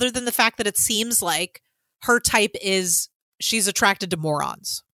 other than the fact that it seems like her type is she's attracted to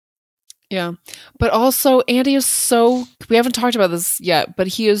morons. Yeah. But also Andy is we haven't talked about this yet, but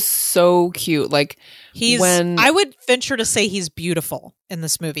he is so cute. Like I would venture to say he's beautiful in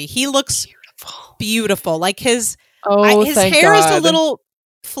this movie. He looks beautiful. Like his hair is a little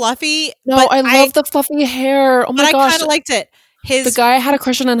fluffy. No, I love the fluffy hair. Oh my gosh. I kind of liked it. The guy I had a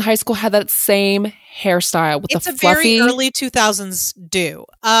crush on in high school had that same hairstyle with the fluffy. It's a very early 2000s do.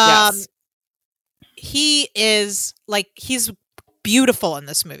 Yes. He is he's beautiful in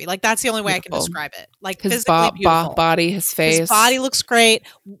this movie. Like, that's the only way I can describe it. Like, his body, his face. His body looks great.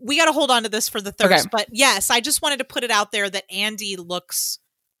 We got to hold on to this for the thirst. Okay. But yes, I just wanted to put it out there that Andy looks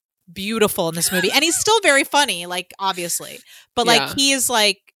beautiful in this movie. And he's still very funny, like, obviously. But he's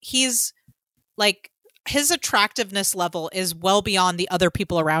his attractiveness level is well beyond the other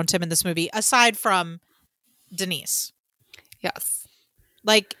people around him in this movie, aside from Denise. Yes.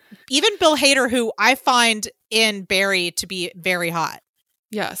 Like, even Bill Hader, who I find in Barry to be very hot.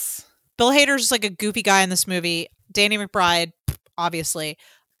 Yes. Bill Hader's just like a goofy guy in this movie. Danny McBride, obviously.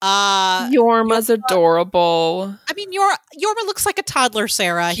 Yorma's adorable. I mean, Yorma looks like a toddler,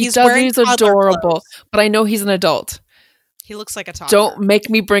 Sarah. He's adorable. Clothes. But I know he's an adult. He looks like a toddler. Don't make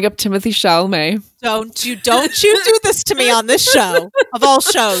me bring up Timothée Chalamet. Don't you do this to me on this show, of all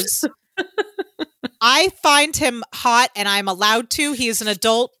shows. I find him hot, and I'm allowed to. He is an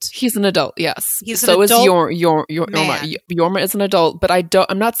adult. He's an adult, yes. So is Yorma. Yorma is an adult, but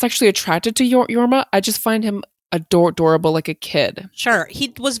I'm not sexually attracted to Yorma. I just find him adorable, like a kid. Sure,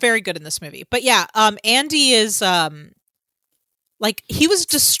 he was very good in this movie. But yeah, Andy is he was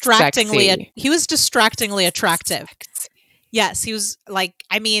distractingly attractive. Sexy. Yes, he was like.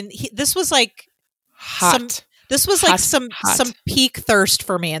 I mean, this was like hot. Some peak thirst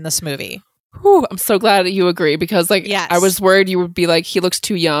for me in this movie. Whew, I'm so glad that you agree, because yes. I was worried you would be like, he looks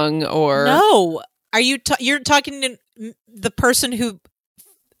too young, or no. Are you you're talking to the person who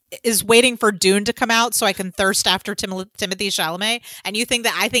is waiting for Dune to come out so I can thirst after Timothée Chalamet, and you think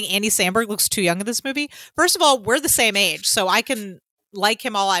that I think Andy Samberg looks too young in this movie? First of all, we're the same age, so I can like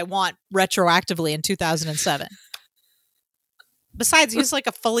him all I want retroactively in 2007. Besides, he's like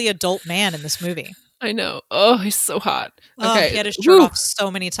a fully adult man in this movie. I know. Oh, he's so hot. Okay. He had his shirt off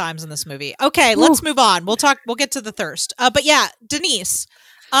so many times in this movie. Okay, let's move on. We'll get to the thirst. But yeah, Denise.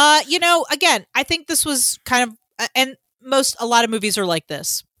 Again, I think this was kind of, and a lot of movies are like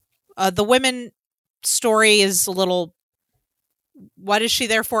this. The women story is a little, what is she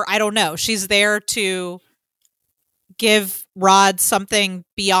there for? I don't know. She's there to give Rod something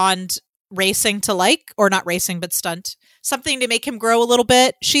beyond racing to like, or not racing, but stunt. Something to make him grow a little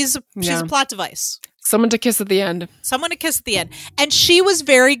bit. She's a plot device. Someone to kiss at the end. And she was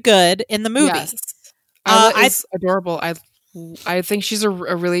very good in the movie. Yes. It's adorable. I think she's a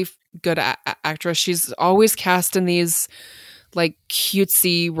really good actress. She's always cast in these like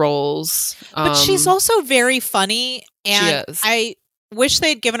cutesy roles. But she's also very funny. And she is. I wish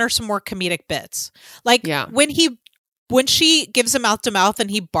they'd given her some more comedic bits. Like when she gives him mouth to mouth and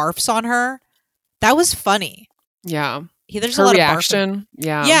he barfs on her, that was funny. Yeah. There's her a lot reaction. Of barfing.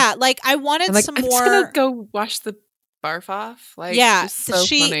 Yeah. Yeah. Like I wanted some more. I'm just gonna go wash the barf off. Like, yeah. So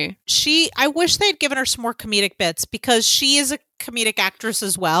funny. I wish they'd given her some more comedic bits because she is a comedic actress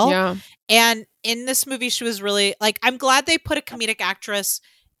as well. Yeah. And in this movie, she was really like, I'm glad they put a comedic actress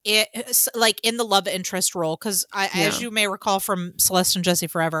in the love interest role. Cause as you may recall from Celeste and Jesse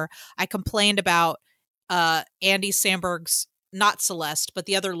Forever, I complained about Andy Samberg's, not Celeste, but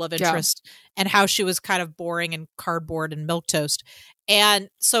the other love interest, and how she was kind of boring and cardboard and milquetoast. And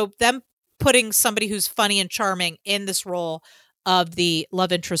so them putting somebody who's funny and charming in this role of the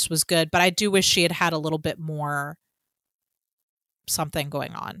love interest was good, but I do wish she had a little bit more something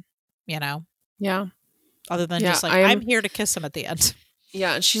going on, Yeah. Other than just like, I'm here to kiss him at the end.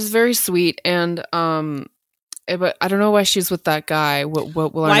 Yeah, she's very sweet, and but I don't know why she's with that guy. Will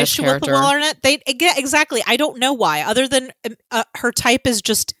why is she character. With Will Arnett? Exactly. I don't know why. Other than her type is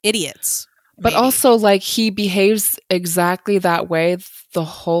just idiots. But also, like, he behaves exactly that way the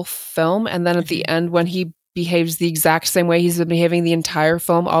whole film, and then at the end, when he behaves the exact same way he's been behaving the entire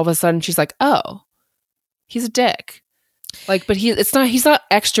film, all of a sudden she's like, "Oh, he's a dick." Like, but he's not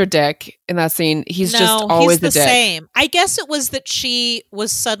extra dick in that scene. He's just always the dick. Same. I guess it was that she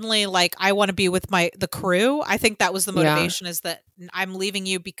was suddenly like, I want to be with the crew. I think that was the motivation, is that I'm leaving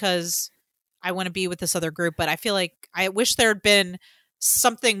you because I want to be with this other group. But I feel like I wish there had been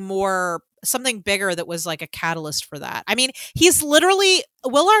something bigger that was like a catalyst for that. I mean, he's literally,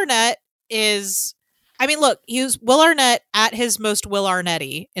 Will Arnett is, I mean, look, he's Will Arnett at his most Will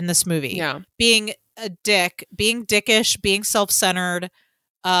Arnett-y in this movie. Yeah. Being a dick, being dickish, being self-centered,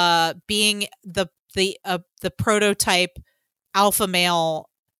 being the prototype alpha male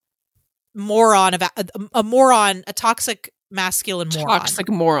moron of a moron, a toxic masculine moron.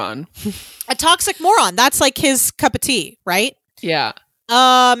 A toxic moron. That's like his cup of tea, right? Yeah.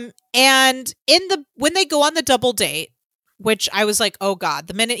 And when they go on the double date, which I was like, oh God,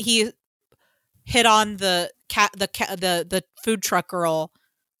 the minute he hit on the food truck girl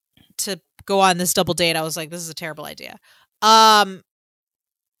to go on this double date, I was like, this is a terrible idea. Will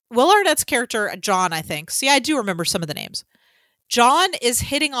Arnett's character, John, I think. See, I do remember some of the names. John is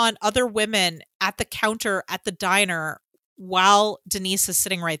hitting on other women at the counter at the diner while Denise is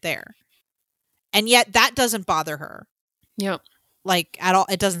sitting right there. And yet that doesn't bother her. Yep. Like, at all.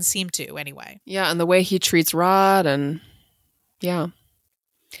 It doesn't seem to, anyway. Yeah, and the way he treats Rod, and yeah.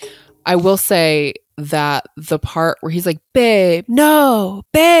 I will say that the part where he's like, babe, no,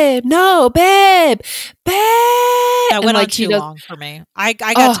 babe, babe. That went on too long for me. I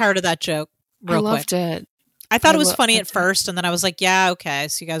got tired of that joke real quick. I loved it. I thought it was funny at first, and then I was like, yeah, okay,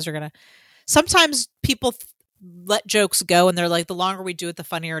 so you guys are going to... Sometimes people let jokes go, and they're like, the longer we do it, the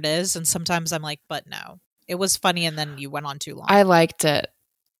funnier it is, and sometimes I'm like, but no. It was funny, and then you went on too long. I liked it.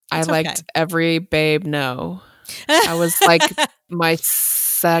 I liked every babe no. That was like my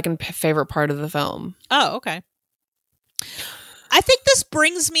second favorite part of the film. Oh, okay. I think this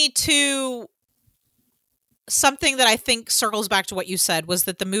brings me to something that I think circles back to what you said, was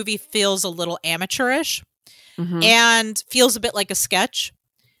that the movie feels a little amateurish and feels a bit like a sketch.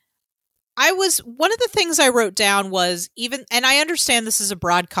 One of the things I wrote down was and I understand this is a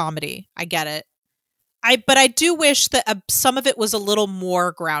broad comedy. I get it. But I do wish that some of it was a little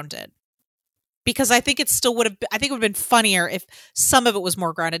more grounded, because I think it would have been funnier if some of it was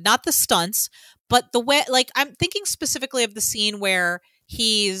more grounded, not the stunts, but the way, like, I'm thinking specifically of the scene where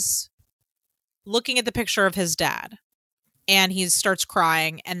he's looking at the picture of his dad and he starts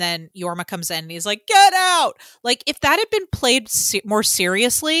crying, and then Yorma comes in and he's like, get out. Like, if that had been played more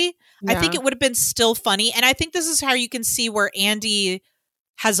seriously, I think it would have been still funny. And I think this is how you can see where Andy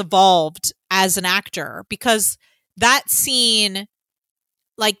has evolved as an actor, because that scene,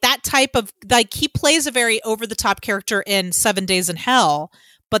 like, that type of, like, he plays a very over the top character in 7 Days in Hell,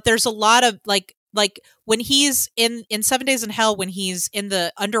 but there's a lot of, like, like when he's in 7 Days in Hell, when he's in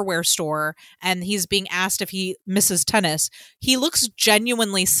the underwear store and he's being asked if he misses tennis, he looks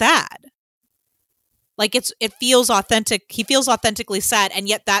genuinely sad. Like it feels authentic. He feels authentically sad, and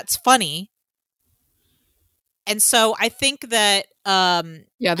yet that's funny. And so I think that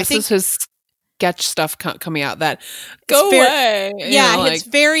this is his sketch stuff coming out. That go away. Yeah, it's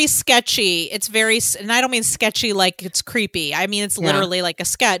very sketchy. It's very, and I don't mean sketchy like it's creepy. I mean it's literally like a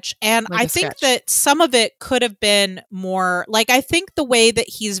sketch. And I think that some of it could have been more like, I think the way that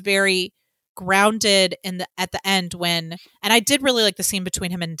he's very grounded at the end when, and I did really like the scene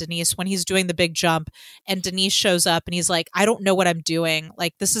between him and Denise when he's doing the big jump and Denise shows up and he's like, I don't know what I'm doing.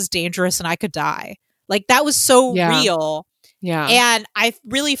 Like, this is dangerous and I could die. Like, that was so real. Yeah. And I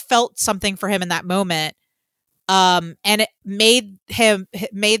really felt something for him in that moment. And it made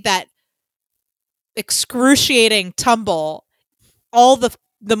that excruciating tumble all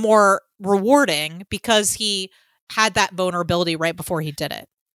the more rewarding because he had that vulnerability right before he did it.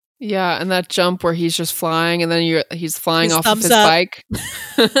 Yeah, and that jump where he's just flying and then he's flying off of his bike.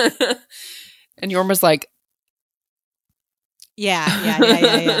 And Yorma's like, yeah.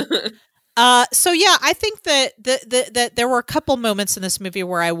 So yeah, I think that that there were a couple moments in this movie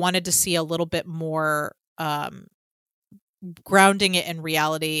where I wanted to see a little bit more grounding it in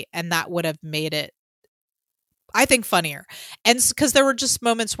reality, and that would have made it, I think, funnier. And because there were just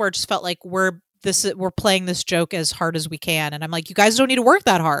moments where it just felt like we're playing this joke as hard as we can, and I'm like, you guys don't need to work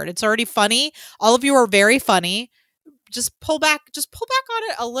that hard. It's already funny. All of you are very funny. Just pull back on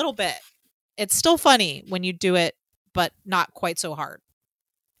it a little bit. It's still funny when you do it, but not quite so hard.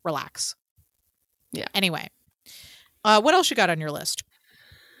 Relax. Yeah. Anyway, what else you got on your list?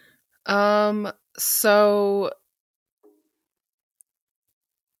 So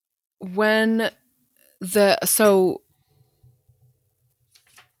when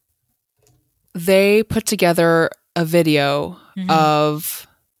they put together a video of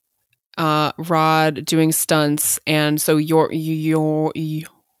Rod doing stunts, and so Yorma's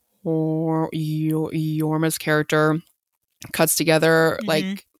character cuts together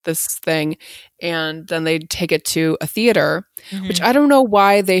like this thing, and then they take it to a theater, which I don't know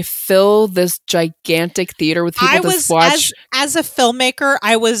why they fill this gigantic theater with people to watch. As a filmmaker,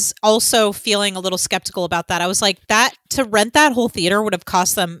 I was also feeling a little skeptical about that. I was like, that to rent that whole theater would have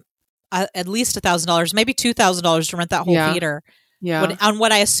cost them at least $1,000, maybe $2,000 to rent that whole theater. Yeah, on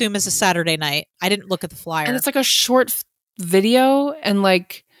what I assume is a Saturday night. I didn't look at the flyer, and it's like a short video, and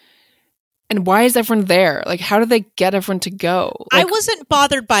like. And why is everyone there? Like, how do they get everyone to go? Like, I wasn't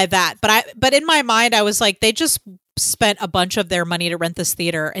bothered by that, but in my mind, I was like, they just spent a bunch of their money to rent this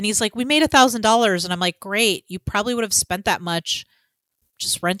theater. And he's like, we made $1,000. And I'm like, great. You probably would have spent that much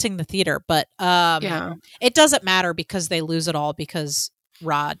just renting the theater. But it doesn't matter because they lose it all because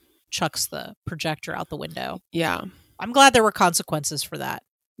Rod chucks the projector out the window. Yeah. I'm glad there were consequences for that.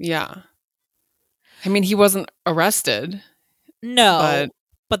 Yeah. I mean, he wasn't arrested. No.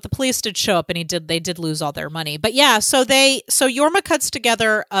 But the police did show up, and they did lose all their money. But yeah, so Yorma cuts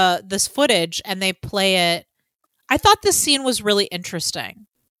together this footage and they play it. I thought this scene was really interesting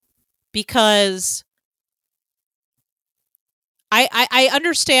because I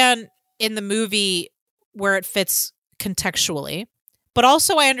understand in the movie where it fits contextually, but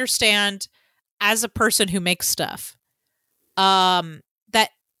also I understand as a person who makes stuff that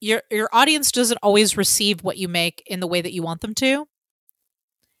your audience doesn't always receive what you make in the way that you want them to.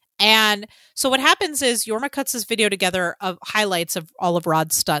 And so what happens is Yorma cuts this video together of highlights of all of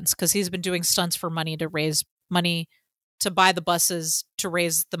Rod's stunts because he's been doing stunts for money to raise money to buy the buses to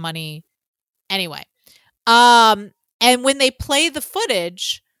raise the money. Anyway, and when they play the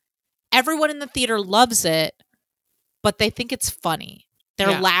footage, everyone in the theater loves it, but they think it's funny.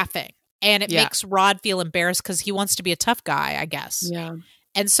 They're laughing, and it makes Rod feel embarrassed because he wants to be a tough guy, I guess. Yeah,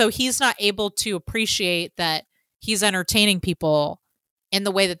 and so he's not able to appreciate that he's entertaining people in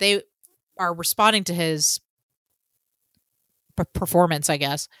the way that they are responding to his performance, I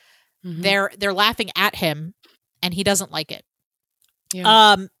guess. They're laughing at him, and he doesn't like it.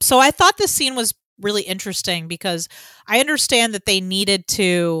 Yeah. So I thought this scene was really interesting because I understand that they needed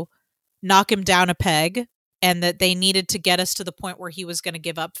to knock him down a peg and that they needed to get us to the point where he was going to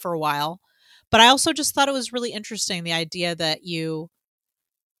give up for a while. But I also just thought it was really interesting, the idea that you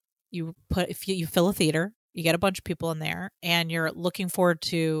fill a theater, you get a bunch of people in there, and you're looking forward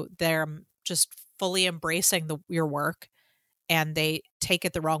to them just fully embracing your work, and they take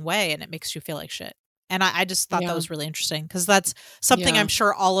it the wrong way, and it makes you feel like shit. And I just thought that was really interesting because that's something I'm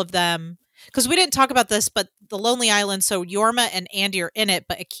sure all of them. because we didn't talk about this, but the Lonely Island. So Yorma and Andy are in it,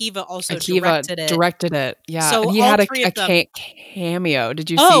 but Akiva also directed it. Yeah, So and he all had three of them. Cameo. Did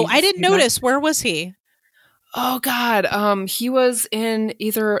you see? Oh, I didn't notice. Where was he? Oh God, he was in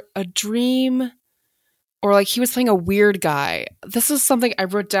either a dream or like he was playing a weird guy. This is something I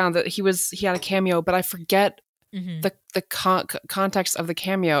wrote down that he had a cameo, but I forget the context of the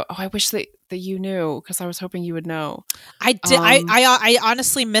cameo. Oh, I wish that you knew because I was hoping you would know. I did. I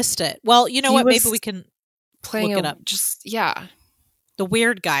honestly missed it. Well, you know what? Maybe we can look it up. The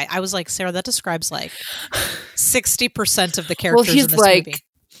weird guy. I was like, Sarah, that describes like 60% of the characters in this movie.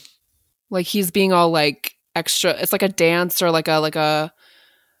 Like he's being all like extra. It's like a dance or like a.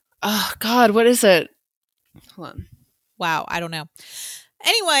 Oh God, what is it? Hold on. Wow, I don't know.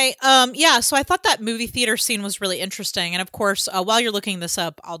 Anyway, so I thought that movie theater scene was really interesting. And of course, while you're looking this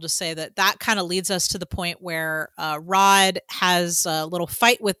up, I'll just say that kind of leads us to the point where Rod has a little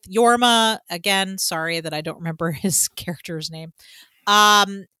fight with Yorma. Again, sorry that I don't remember his character's name.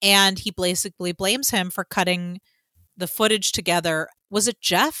 And he basically blames him for cutting the footage together. Was it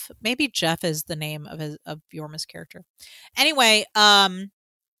Jeff? Maybe Jeff is the name of Yorma's character. Anyway,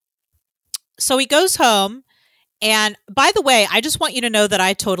 so he goes home. And by the way, I just want you to know that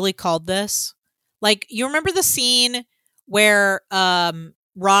I totally called this. Like, you remember the scene where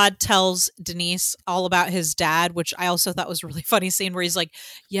Rod tells Denise all about his dad, which I also thought was a really funny scene where he's like,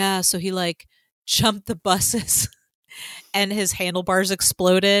 yeah, so he like jumped the buses and his handlebars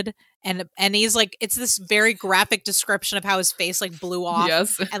exploded. And he's like, it's this very graphic description of how his face like blew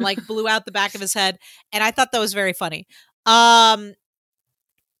off and like blew out the back of his head. And I thought that was very funny.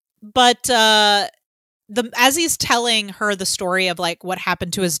 As he's telling her the story of like what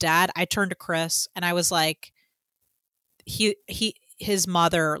happened to his dad, I turned to Chris and I was like, his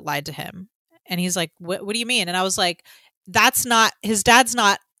mother lied to him. And he's like, what do you mean? And I was like, his dad's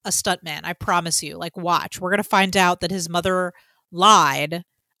not a stuntman. I promise you. Like, watch, we're going to find out that his mother lied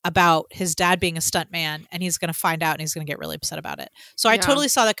about his dad being a stuntman, and he's going to find out and he's going to get really upset about it. So I totally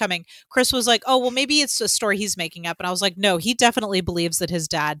saw that coming. Chris was like, oh, well, maybe it's a story he's making up. And I was like, no, he definitely believes that his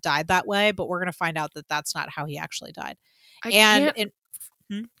dad died that way, but we're going to find out that that's not how he actually died.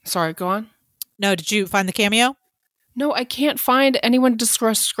 Sorry, go on. No, did you find the cameo? No, I can't find anyone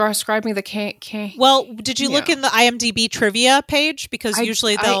describing the Well, did you look in the IMDb trivia page? Because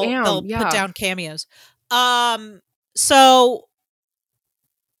usually they'll put down cameos. Rod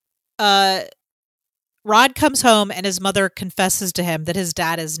comes home and his mother confesses to him that his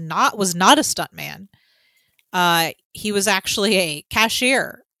dad was not a stuntman. He was actually a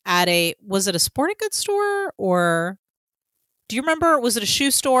cashier at was it a sporting goods store, or do you remember? Was it a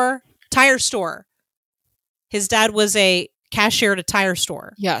shoe store? Tire store. His dad was a cashier at a tire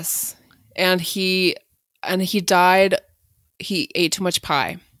store. Yes. And he died. He ate too much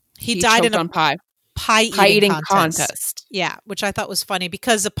pie. He died in a pie eating contest. Yeah, which I thought was funny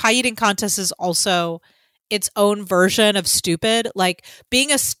because the pie eating contest is also its own version of stupid. Like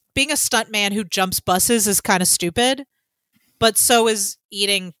being a stuntman who jumps buses is kind of stupid, but so is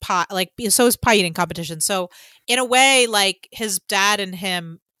eating pie. Like so is pie eating competition. So in a way, like his dad and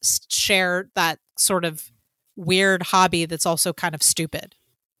him share that sort of weird hobby that's also kind of stupid.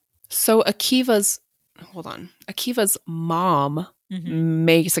 So Akiva's mom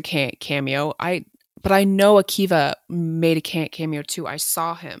makes a cameo. But I know Akiva made a cameo too. I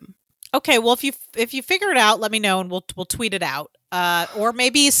saw him. Okay, well if you figure it out, let me know and we'll tweet it out. Or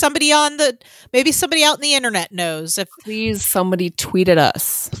maybe somebody out in the internet knows. Please, somebody tweet at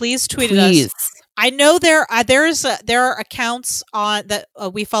us. Please tweet at us. I know there are accounts on that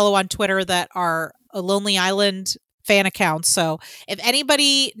we follow on Twitter that are a Lonely Island fan accounts. So if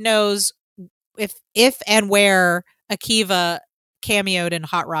anybody knows if and where Akiva cameoed in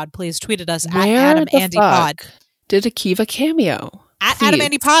Hot Rod, please tweet at us at Adam Andy Pod. Did Akiva cameo? At please. Adam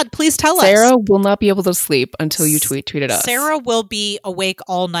Andy Pod, please tell us. Sarah will not be able to sleep until you tweet at us. Sarah will be awake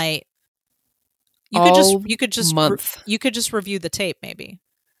all night. You could just review the tape, maybe.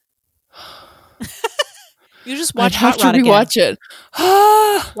 You just watch Hot Rod again. Watch it.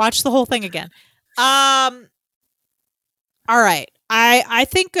 Watch the whole thing again. All right. I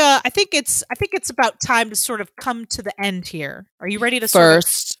think it's about time to sort of come to the end here. Are you ready to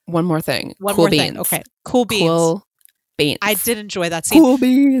one more thing? Thing. Okay. Cool beans. Cool beans. I did enjoy that scene. Cool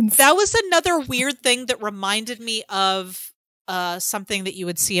beans. That was another weird thing that reminded me of something that you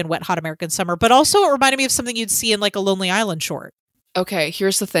would see in Wet Hot American Summer, but also it reminded me of something you'd see in like a Lonely Island short. Okay,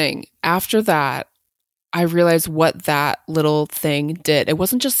 here's the thing. After that, I realized what that little thing did. It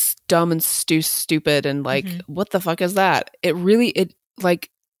wasn't just dumb and stupid and like, what the fuck is that? It like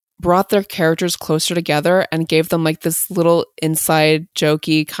brought their characters closer together and gave them like this little inside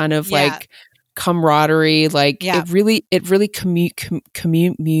jokey kind of like camaraderie. Like it really communicated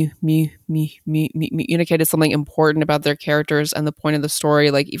something important about their characters and the point of the story.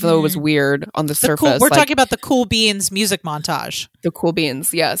 Like even though it was weird on the surface, we're talking about the Cool Beans music montage. The Cool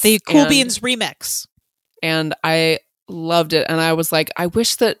Beans, yes, the Cool Beans remix, and I loved it. And I was like, I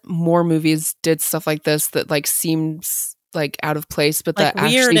wish that more movies did stuff like this that like seems like out of place, but like that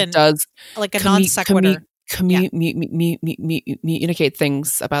actually does like a non sequitur communicate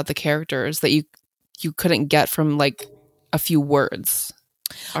things about the characters that you couldn't get from like a few words.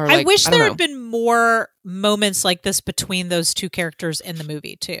 Or, like, I wish there had been more moments like this between those two characters in the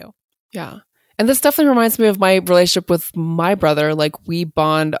movie too. Yeah. And this definitely reminds me of my relationship with my brother. Like we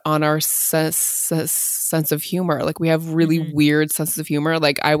bond on our sense of humor. Like we have really weird senses of humor.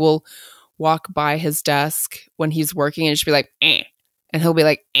 Like I will walk by his desk when he's working and just be like, eh. And he'll be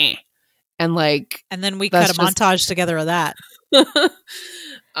like, eh. And like, and then we cut a montage together of that.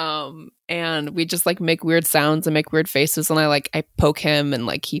 And we just like make weird sounds and make weird faces. And I poke him and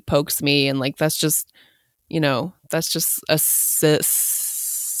like he pokes me. And like, that's just, that's just a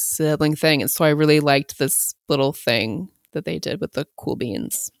sibling thing. And so I really liked this little thing that they did with the Cool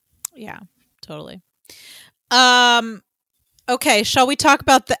Beans. Yeah, totally. Okay, shall we talk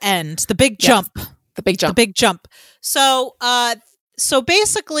about the end, the big jump? The big jump. The big jump. So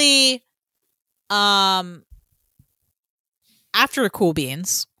basically, after Cool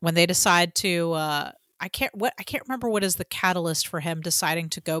Beans, when they decide to, I can't remember what is the catalyst for him deciding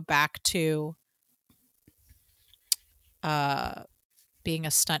to go back to, being a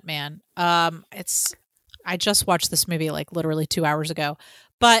stuntman. I just watched this movie like literally 2 hours ago,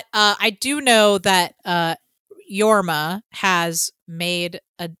 but I do know that Yorma has made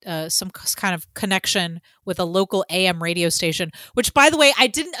some kind of connection with a local AM radio station, which, by the way, I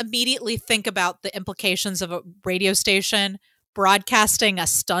didn't immediately think about the implications of a radio station broadcasting a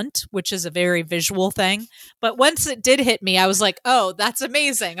stunt, which is a very visual thing. But once it did hit me, I was like, oh, that's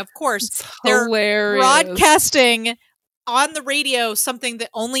amazing. Of course, they're broadcasting on the radio something that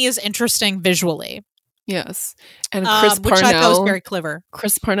only is interesting visually. Yes. And Chris Parnell, which I thought was very clever.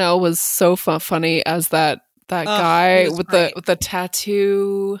 Chris Parnell was so funny as that guy with the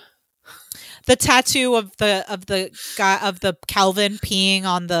tattoo. The tattoo of the guy of the Calvin peeing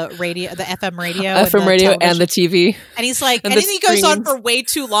on the radio, the FM radio, and the TV. And he's like, and then he goes on for way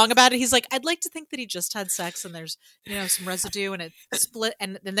too long about it. He's like, I'd like to think that he just had sex and there's some residue and it split,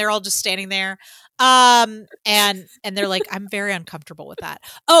 and then they're all just standing there, and they're like, I'm very uncomfortable with that.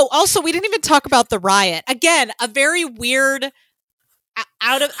 Oh, also, we didn't even talk about the riot. Again, a very weird,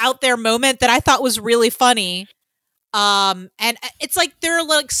 out there moment that I thought was really funny. And it's like there are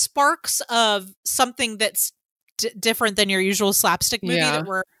like sparks of something that's different than your usual slapstick movie that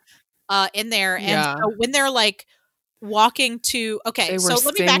were in there. And so when they're like walking to, okay, so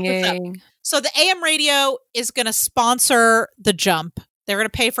let me back this up. So the AM radio is going to sponsor the jump. They're going to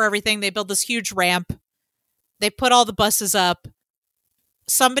pay for everything. They build this huge ramp. They put all the buses up.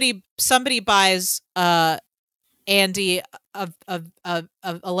 Somebody buys Andy a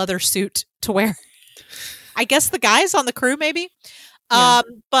leather suit to wear. I guess the guys on the crew, maybe. So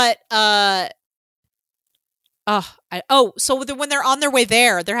when they're on their way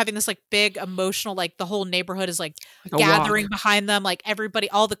there, they're having this like big emotional, like the whole neighborhood is like gathering behind them, like everybody,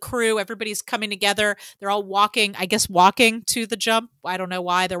 all the crew, everybody's coming together. They're all walking to the jump. I don't know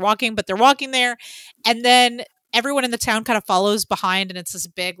why they're walking, but they're walking there. And then everyone in the town kind of follows behind, and it's this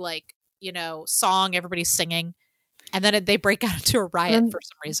big like, song everybody's singing. And then they break out into a riot for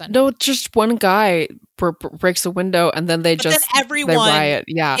some reason. No, just one guy breaks a window, and then they everyone riot.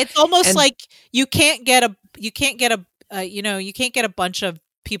 Yeah, it's almost like you can't get a bunch of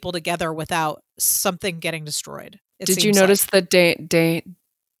people together without something getting destroyed. Did you notice that Danny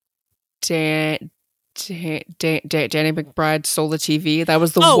McBride stole the TV? That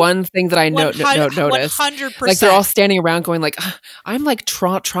was the one thing that I noticed. 100%. Like they're all standing around going like, I'm like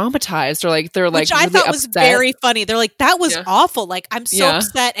traumatized, or like they're like, which I thought was very funny. They're like, that was awful. Like I'm so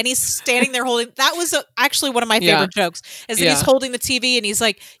upset, and he's standing there holding. That was actually one of my favorite jokes. Is that he's holding the TV and he's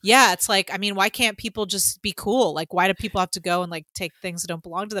like, it's like, I mean, why can't people just be cool? Like, why do people have to go and like take things that don't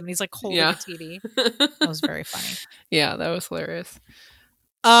belong to them? And he's like holding the TV. That was very funny. Yeah, that was hilarious.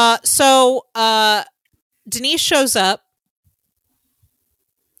 Denise shows up,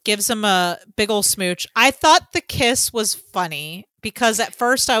 gives him a big old smooch. I thought the kiss was funny because at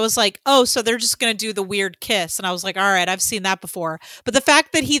first I was like, oh, so they're just going to do the weird kiss. And I was like, all right, I've seen that before. But the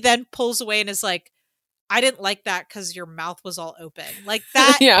fact that he then pulls away and is like, I didn't like that because your mouth was all open. Like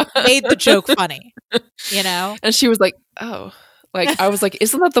that made the joke funny, And she was like, oh, Like, I was like,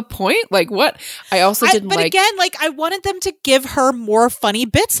 isn't that the point? Like, what? I also didn't but again, like, I wanted them to give her more funny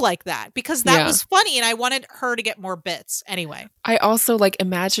bits like that because that was funny and I wanted her to get more bits anyway. I also like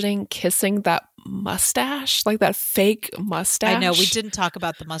imagining kissing that mustache, like that fake mustache. I know, we didn't talk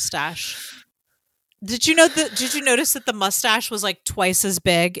about the mustache. Did you notice that the mustache was like twice as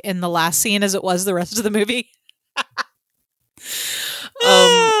big in the last scene as it was the rest of the movie?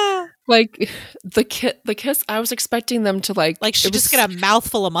 Like the kiss, I was expecting them to like she just get a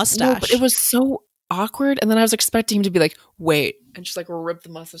mouthful of mustache. No, but it was so awkward, and then I was expecting him to be like, wait, and just like rip the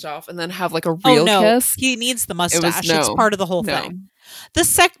mustache off and then have like a real kiss. He needs the mustache. It's part of the whole thing.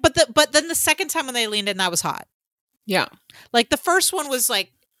 But then the second time when they leaned in, that was hot. Yeah. Like the first one was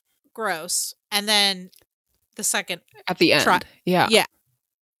like gross, and then the second at the end. Yeah,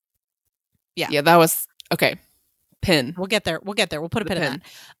 that was okay. Pin. We'll get there. We'll put a pin in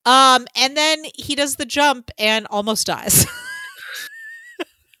that. And then he does the jump and almost dies.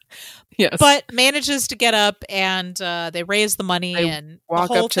 Yes, but manages to get up, and they raise the money and walk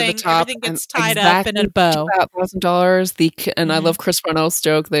the whole up to thing. the top. Everything gets tied up in a bow. $1,000. And I love Chris Reynolds'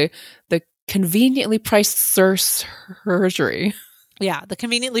 joke. The conveniently priced surgery. Yeah, the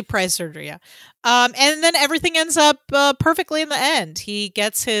conveniently priced surgery. Yeah, and then everything ends up perfectly in the end. They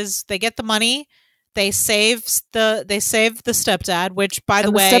get the money. They save the stepdad, which, by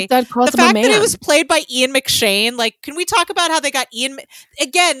the way, the fact that it was played by Ian McShane. Like, can we talk about how they got Ian?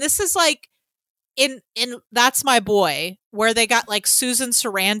 Again, this is like in That's My Boy, where they got like Susan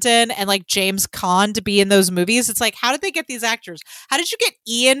Sarandon and like James Caan to be in those movies. It's like, how did they get these actors? How did you get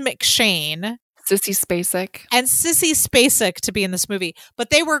Ian McShane, Sissy Spacek to be in this movie? But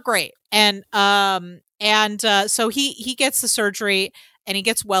they were great, and so he gets the surgery and he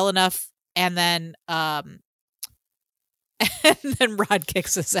gets well enough. And then Rod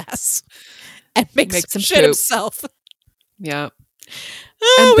kicks his ass and makes him shit himself. Yeah.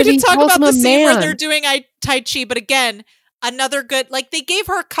 We can talk about the scene where they're doing Tai Chi, but again, another good, like, they gave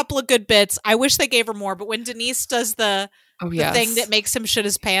her a couple of good bits. I wish they gave her more, but when Denise does the thing that makes him shit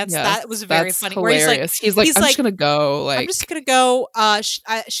his pants, that was very funny. Hilarious. Where he's like, I'm just gonna go. Like, I'm just gonna go.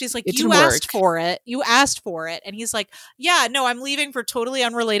 She's like, you asked for it. You asked for it, and he's like, yeah, no, I'm leaving for totally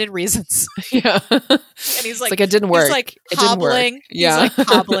unrelated reasons. Yeah, and he's like, it didn't work. He's like hobbling. Yeah, he's like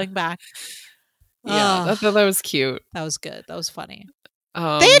hobbling back. Yeah, that was cute. That was good. That was funny. They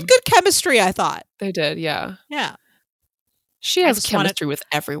had good chemistry, I thought. They did. Yeah. Yeah. She has chemistry with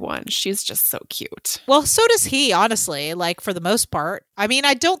everyone. She's just so cute. Well, so does he, honestly, like, for the most part. I mean,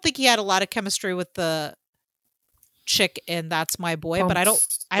 I don't think he had a lot of chemistry with the chick in That's My Boy, but I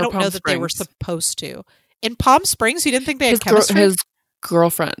don't know that they were supposed to. In Palm Springs, you didn't think they had chemistry? His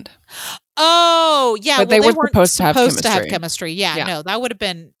girlfriend. Oh, yeah. But they weren't supposed to have chemistry. Yeah, no, that would have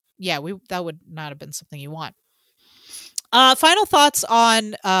been, that would not have been something you want. Final thoughts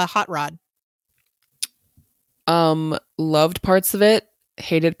on Hot Rod. Loved parts of it,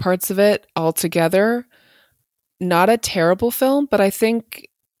 hated parts of it altogether. Not a terrible film, but I think.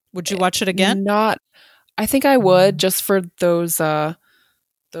 Would you watch it again? I think I would, just for those cool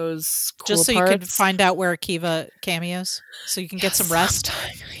just so parts. You could find out where Akiva cameos, so you can get some rest.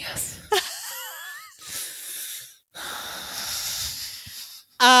 Yes.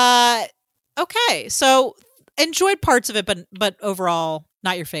 Okay, so enjoyed parts of it, but overall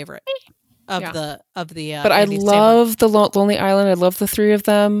not your favorite of the. But I love the Lonely Island. I love the three of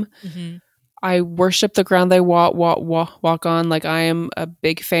them. Mm-hmm. I worship the ground they walk on. Like, I am a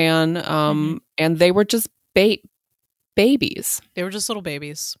big fan. And they were just babies. They were just little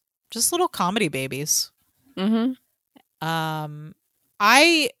babies, just little comedy babies. Mm-hmm.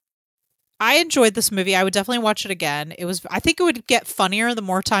 I enjoyed this movie. I would definitely watch it again. I think it would get funnier the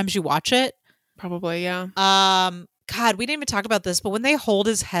more times you watch it. Probably, yeah. God, we didn't even talk about this, but when they hold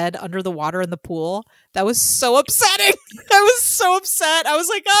his head under the water in the pool, that was so upsetting. I was so upset. I was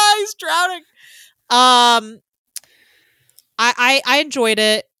like, he's drowning. I enjoyed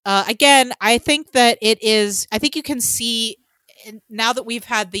it. Again, I think that I think you can see now that we've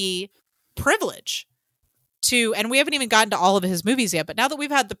had the privilege and we haven't even gotten to all of his movies yet, but now that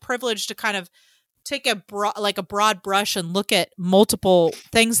we've had the privilege to kind of take a broad brush and look at multiple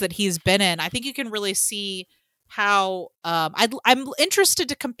things that he's been in, I think you can really see how I'm interested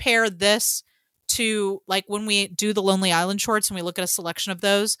to compare this to, like, when we do the Lonely Island shorts and we look at a selection of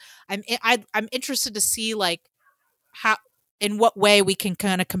those. I'm interested to see, like, how, in what way we can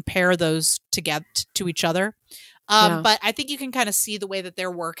kind of compare those together to each other. But I think you can kind of see the way that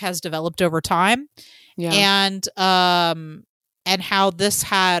their work has developed over time. Yeah. And how this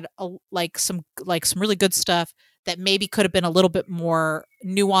had some really good stuff that maybe could have been a little bit more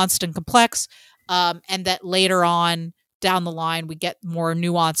nuanced and complex. And that later on down the line, we get more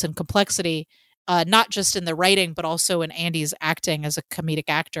nuance and complexity, not just in the writing, but also in Andy's acting as a comedic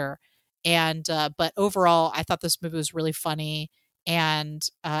actor. And but overall, I thought this movie was really funny and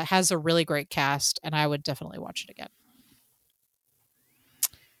has a really great cast, and I would definitely watch it again.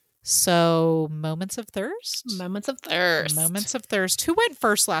 So, Moments of Thirst? Moments of Thirst. Moments of Thirst. Who went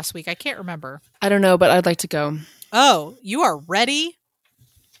first last week? I can't remember. I don't know, but I'd like to go. Oh, you are ready?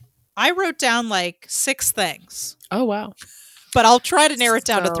 I wrote down like 6 things. Oh, wow. But I'll try to narrow it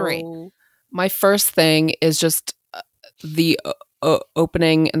down to 3. My first thing is just the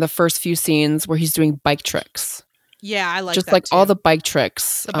opening and the first few scenes where he's doing bike tricks. Yeah, I like just that like too. all the bike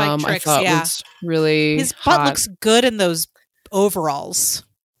tricks. The bike tricks, I thought was really his hot. butt looks good in those overalls.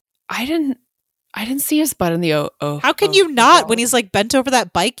 I didn't see his butt in the How can you not? When he's like bent over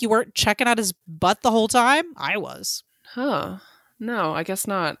that bike, you weren't checking out his butt the whole time? I was. Huh. No, I guess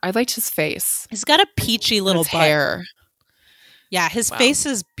not. I liked his face. He's got a peachy little butt. Hair. Yeah, his face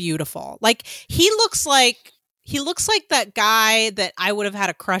is beautiful. Like he looks like that guy that I would have had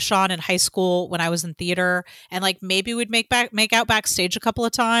a crush on in high school when I was in theater, and like maybe we'd make out backstage a couple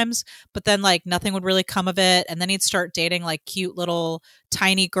of times, but then like nothing would really come of it, and then he'd start dating like cute little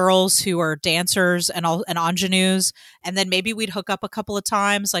tiny girls who are dancers and ingenues, and then maybe we'd hook up a couple of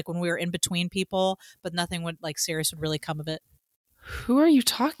times like when we were in between people, but nothing would like serious would really come of it. Who are you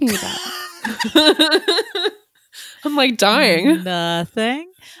talking about? I'm like dying.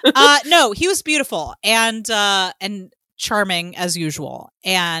 Nothing. No, he was beautiful and charming as usual.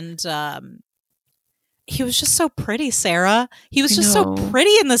 And he was just so pretty, Sarah. He was just so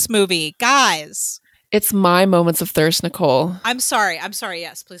pretty in this movie. Guys. It's my moments of thirst, Nicole. I'm sorry.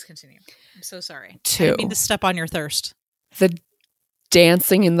 Yes, please continue. I'm so sorry. 2. I didn't mean to step on your thirst. The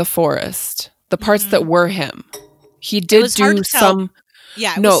dancing in the forest. The parts that were him. He did do some...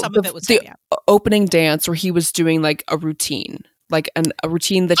 Yeah, some of it was the opening dance where he was doing like a routine, like a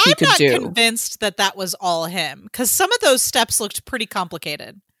routine that he could do. I'm not convinced that was all him because some of those steps looked pretty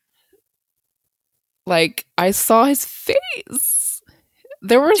complicated. Like I saw his face.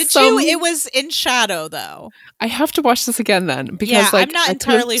 There were It was in shadow though. I have to watch this again then because like I'm not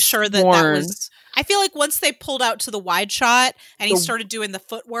entirely sure that was. I feel like once they pulled out to the wide shot and he started doing the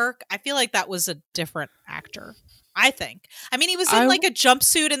footwork, I feel like that was a different actor. I think. I mean, he was in like a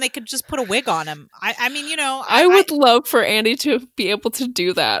jumpsuit and they could just put a wig on him. I mean, you know. I would love for Andy to be able to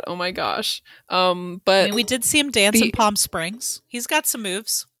do that. Oh my gosh. But I mean, we did see him dance in Palm Springs. He's got some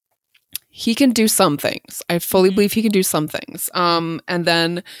moves. He can do some things. I fully believe he can do some things. And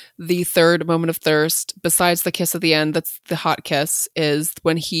then the third moment of thirst, besides the kiss at the end, that's the hot kiss, is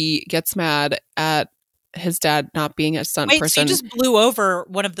when he gets mad at his dad not being a stunt person. So you just blew over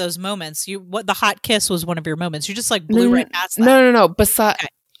one of those moments. The hot kiss was one of your moments. You just like blew right past that. No. Besides,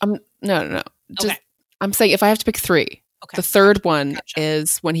 no. Just, I'm saying if I have to pick 3, the third one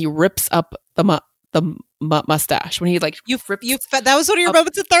is when he rips up the mustache. When he like that was one of your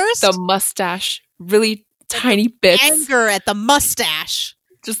moments of thirst. The mustache, really tiny bits. Anger at the mustache.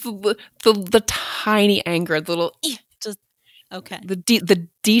 Just the tiny anger, the little. The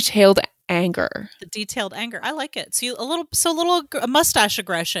detailed anger. The detailed anger. I like it. So a little mustache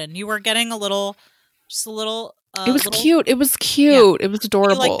aggression. You were getting a little. It was cute. It was cute. Yeah. It was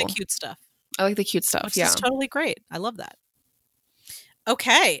adorable. You like the cute stuff. I like the cute stuff. Which is totally great. I love that.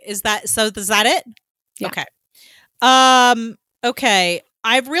 Okay, is that it? Yeah. Okay. Okay.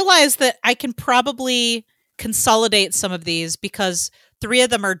 I've realized that I can probably consolidate some of these because 3 of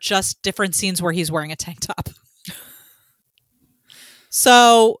them are just different scenes where he's wearing a tank top.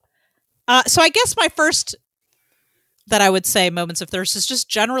 So I guess my first that I would say moments of thirst is just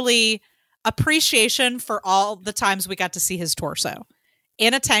generally appreciation for all the times we got to see his torso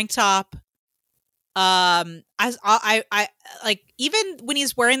in a tank top. As I like, even when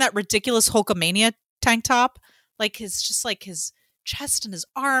he's wearing that ridiculous Hulkamania tank top, like his chest and his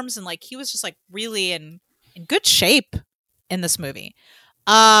arms, and like he was just like really in good shape in this movie.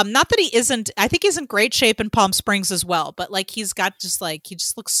 Not that he isn't. I think he's in great shape in Palm Springs as well. But like he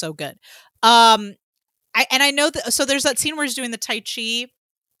just looks so good. I know that. So there's that scene where he's doing the Tai Chi.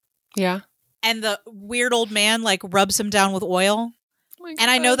 Yeah. And the weird old man like rubs him down with oil. Oh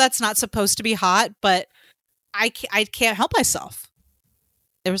and I know that's not supposed to be hot, but I can't help myself.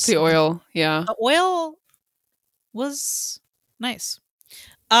 There was the oil. Yeah. The oil was nice.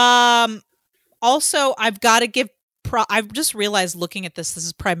 Also, I've got to give. I've just realized looking at this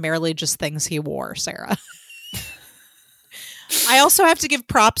is primarily just things he wore, Sarah. I also have to give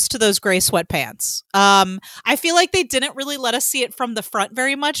props to those gray sweatpants. I feel like they didn't really let us see it from the front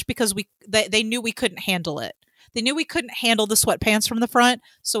very much because they knew we couldn't handle it. They knew we couldn't handle the sweatpants from the front.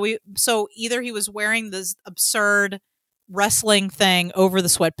 So either he was wearing this absurd wrestling thing over the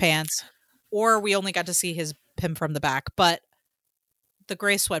sweatpants, or we only got to see him from the back. But the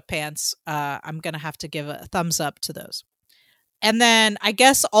gray sweatpants, I'm going to have to give a thumbs up to those. And then I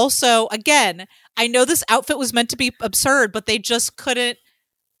guess also, again, I know this outfit was meant to be absurd, but they just couldn't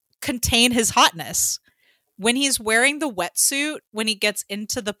contain his hotness. When he's wearing the wetsuit, when he gets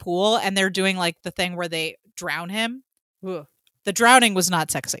into the pool and they're doing like the thing where they drown him, the drowning was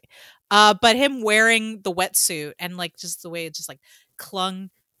not sexy. But him wearing the wetsuit and like just the way it just like clung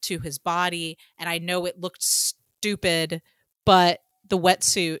to his body. And I know it looked stupid, but the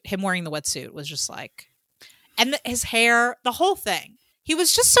wetsuit, him wearing the wetsuit was just like, and his hair, the whole thing. He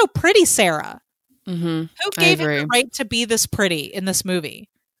was just so pretty, Sarah. Mm-hmm. Who gave him the right to be this pretty in this movie?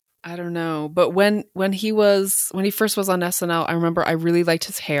 I don't know. But when he first was on SNL, I remember I really liked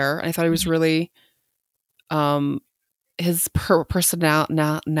his hair. I thought he was really his personality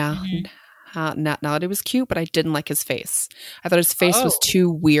was cute, but I didn't like his face. I thought his face was too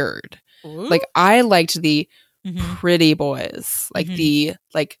weird. Ooh. Like I liked the pretty boys, like the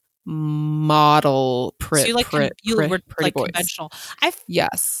like model so you like pretty like boys. Conventional.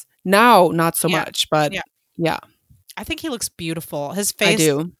 Yes. Now not so much, but yeah. I think he looks beautiful. His face,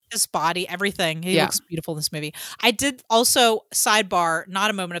 his body, everything. He looks beautiful in this movie. I did also, sidebar, not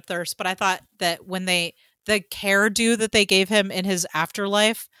a moment of thirst, but I thought that when the hairdo that they gave him in his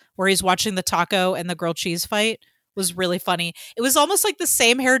afterlife, where he's watching the taco and the grilled cheese fight, was really funny. It was almost like the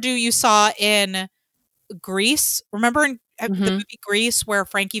same hairdo you saw in Grease. Remember in the movie Grease, where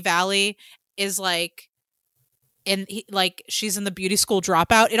Frankie Valli is like, and she's in the beauty school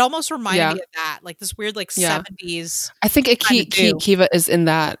dropout. It almost reminded me of that, like this weird 70s. I think Akiva is in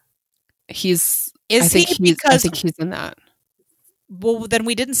that. I think he's in that. Well, then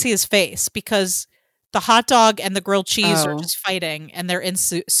we didn't see his face because the hot dog and the grilled cheese are just fighting, and they're in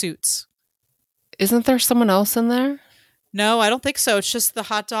suits. Isn't there someone else in there? No, I don't think so. It's just the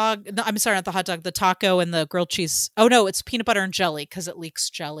hot dog. No, I'm sorry, not the hot dog. The taco and the grilled cheese. Oh no, it's peanut butter and jelly because it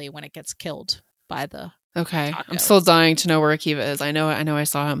leaks jelly when it gets killed by the. Okay, tacos. I'm still dying to know where Akiva is. I know I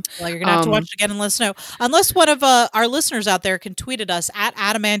saw him. Well, you're gonna have to watch it again and let us know. Unless one of our listeners out there can tweet at us at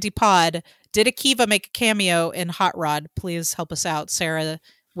AdamAndyPod. Did Akiva make a cameo in Hot Rod? Please help us out. Sarah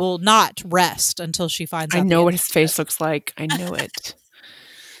will not rest until she finds out. I know what his face looks like. I know it.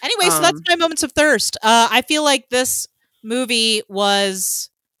 Anyway, so that's my moments of thirst. I feel like this movie was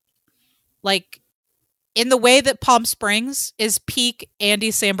like, in the way that Palm Springs is peak Andy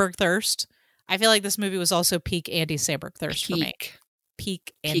Samberg thirst, I feel like this movie was also peak Andy Samberg thirst for me.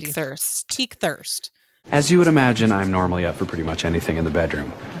 Peak thirst. Peak thirst. As you would imagine, I'm normally up for pretty much anything in the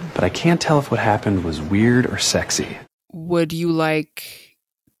bedroom, but I can't tell if what happened was weird or sexy. Would you like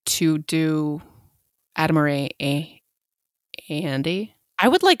to do Adam or Andy? I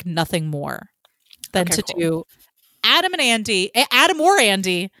would like nothing more than do Adam or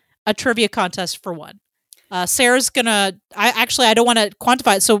Andy, a trivia contest for one. Sarah's gonna. I don't want to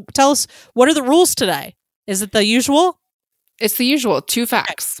quantify it. So tell us, what are the rules today? Is it the usual? It's the usual. 2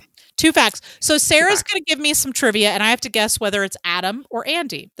 facts. Okay. 2 facts. So Sarah's gonna give me some trivia, and I have to guess whether it's Adam or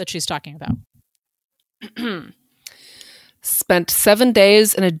Andy that she's talking about. Spent 7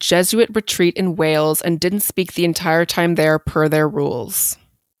 days in a Jesuit retreat in Wales and didn't speak the entire time there per their rules.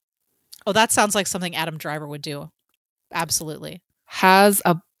 Oh, that sounds like something Adam Driver would do. Absolutely. Has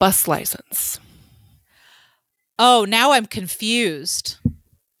a bus license. Oh, now I'm confused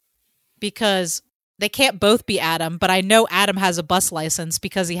because they can't both be Adam, but I know Adam has a bus license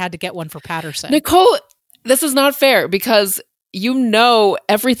because he had to get one for Patterson. Nicole, this is not fair because you know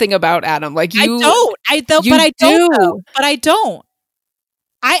everything about Adam. Like you, But I don't.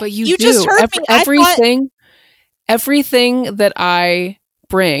 But you do. Just heard me. Everything that I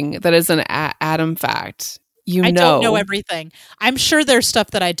bring that is an Adam fact, I don't know everything. I'm sure there's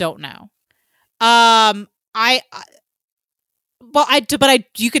stuff that I don't know.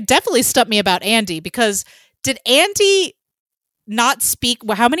 You could definitely stump me about Andy, because did Andy not speak?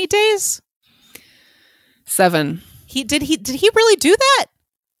 How many days? 7. Did he really do that?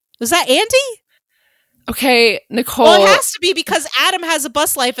 Was that Andy? Okay, Nicole. Well, it has to be because Adam has a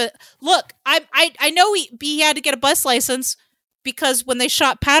bus license. Look, I know he had to get a bus license because when they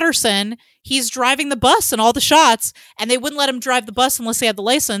shot Patterson, he's driving the bus in all the shots, and they wouldn't let him drive the bus unless he had the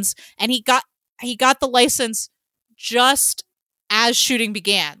license. And he got the license just as shooting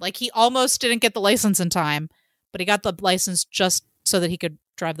began. Like, he almost didn't get the license in time, but he got the license just so that he could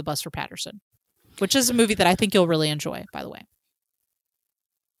drive the bus for Patterson, which is a movie that I think you'll really enjoy, by the way.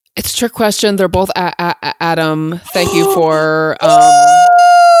 It's a trick question. They're both Adam. Thank you for...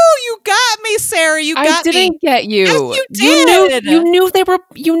 you got me! me, Sarah. You got I didn't get you. Yes, you did.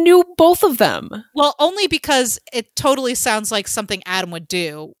 You knew both of them. Well, only because it totally sounds like something Adam would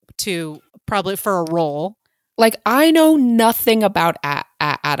do to probably for a role. Like, I know nothing about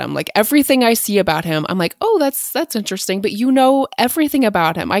Adam. Like, everything I see about him, I'm like, oh, that's interesting. But you know everything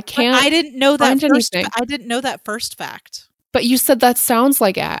about him. I can't. But I didn't know that first. Anything. I didn't know that first fact. But you said that sounds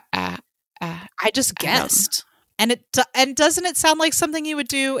like I just guessed. And doesn't it sound like something you would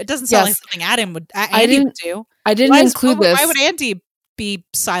do? It doesn't sound like something Andy would do. I didn't include this. Why would Andy be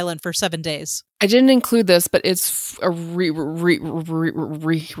silent for 7 days? I didn't include this, but it's a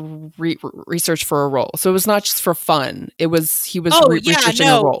research for a role. So it was not just for fun. He was researching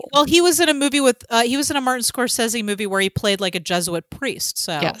a role. Well, he was in a movie with he was in a Martin Scorsese movie where he played like a Jesuit priest.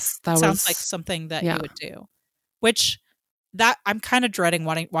 So yes, sounds like something that you would do. Which I'm kind of dreading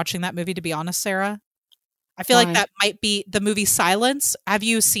watching that movie, to be honest, Sarah. I feel like that might be the movie Silence. Have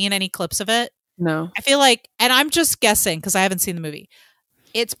you seen any clips of it? No. I feel like, and I'm just guessing because I haven't seen the movie.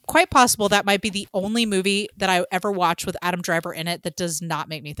 It's quite possible that might be the only movie that I ever watch with Adam Driver in it that does not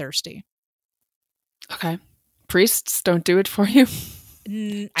make me thirsty. Okay. Priests don't do it for you?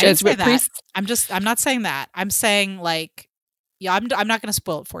 I didn't say that. Priests? I'm not saying that. I'm saying like, yeah, I'm not going to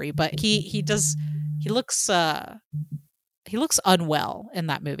spoil it for you, but he looks unwell in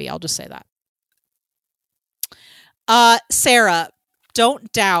that movie. I'll just say that. Sarah, don't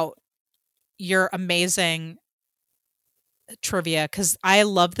doubt your amazing trivia because I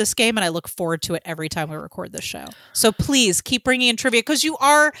love this game and I look forward to it every time we record this show. So please keep bringing in trivia because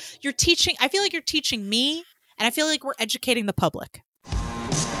you're teaching. I feel like you're teaching me, and I feel like we're educating the public.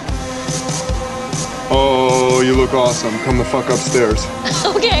 Oh, you look awesome. Come the fuck upstairs.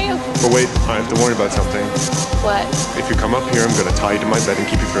 Okay. But wait, I have to warn you about something. What? If you come up here, I'm gonna tie you to my bed and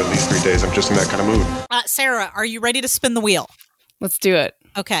keep you for at least 3 days. I'm just in that kind of mood. Sarah, are you ready to spin the wheel? Let's do it.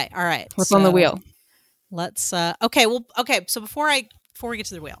 Okay. All right. What's on the wheel? Let's okay. Well, okay. So before we get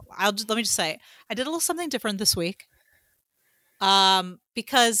to the wheel, let me just say I did a little something different this week.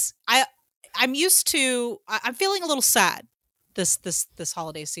 Because I'm feeling a little sad this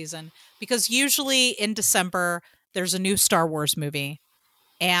holiday season because usually in December there's a new Star Wars movie,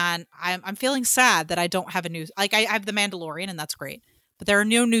 and I'm feeling sad that I don't have a new, like I have The Mandalorian and that's great, but there are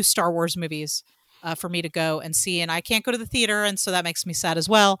no new Star Wars movies for me to go and see, and I can't go to the theater, and so that makes me sad as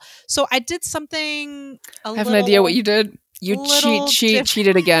well. So I did something. I have an idea what you did. You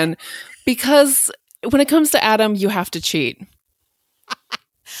cheated again, because when it comes to Adam, you have to cheat.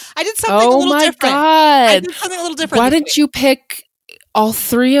 I did something a little different. Oh my God! I did something a little different. Why didn't you pick all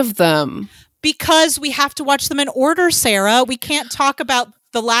 3 of them? Because we have to watch them in order, Sarah. We can't talk about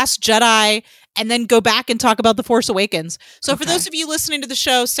The Last Jedi and then go back and talk about The Force Awakens. So for those of you listening to the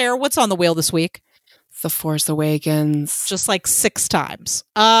show, Sarah, what's on the wheel this week? The Force Awakens. Just like 6 times.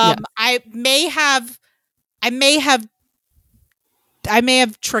 Yeah. I may have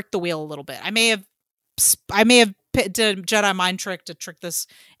tricked the wheel a little bit. I may have did a Jedi mind trick to trick this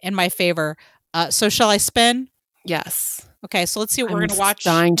in my favor. So shall I spin? Yes. Okay, so let's see what we're going to watch.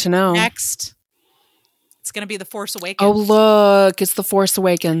 Dying to know. Next. It's going to be The Force Awakens. Oh, look. It's The Force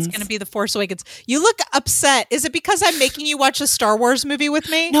Awakens. It's going to be The Force Awakens. You look upset. Is it because I'm making you watch a Star Wars movie with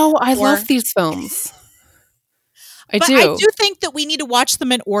me? No, I love these films. I do. I do think that we need to watch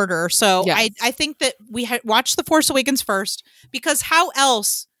them in order. So yes. I think that we watch The Force Awakens first, because how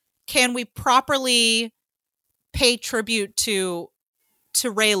else can we properly pay tribute to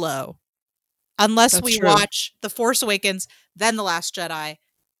Reylo unless we watch The Force Awakens, then The Last Jedi,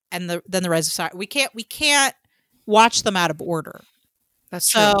 and then The Rise of Skywalker. We can't watch them out of order. That's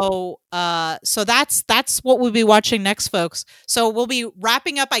true. So that's what we'll be watching next, folks. So we'll be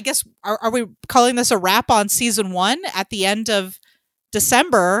wrapping up. I guess are we calling this a wrap on season 1 at the end of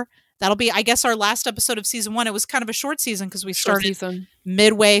December? That'll be, I guess, our last episode of season 1. It was kind of a short season because we started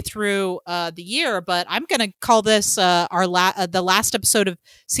midway through the year. But I'm going to call this the last episode of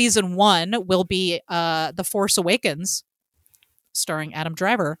season 1 will be The Force Awakens, starring Adam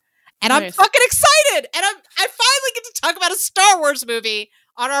Driver. And nice. I'm fucking excited. And I finally get to talk about a Star Wars movie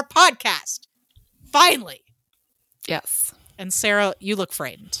on our podcast. Finally. Yes. And Sarah, you look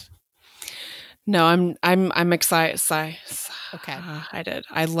frightened. No, I'm excited. Okay. I did.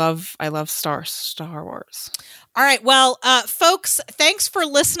 I love Star Wars. All right. Well, folks, thanks for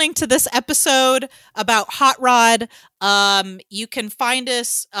listening to this episode about Hot Rod. You can find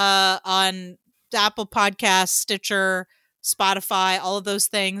us on Apple Podcasts, Stitcher, Spotify, all of those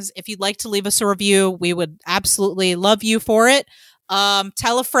things. If you'd like to leave us a review, we would absolutely love you for it.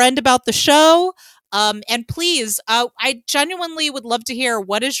 Tell a friend about the show. And please, I genuinely would love to hear,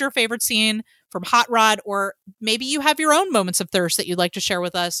 what is your favorite scene from Hot Rod, or maybe you have your own moments of thirst that you'd like to share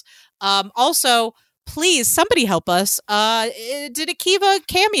with us. Also, please, somebody help us. Did Akiva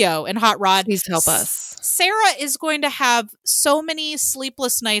cameo in Hot Rod? Please help us. Sarah is going to have so many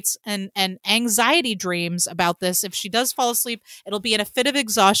sleepless nights and anxiety dreams about this. If she does fall asleep, it'll be in a fit of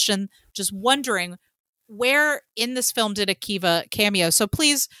exhaustion, just wondering where in this film did Akiva cameo. So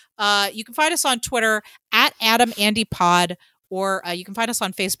please, you can find us on Twitter at AdamAndyPod, or you can find us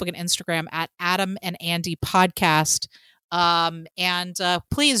on Facebook and Instagram at Adam and Andy Podcast. And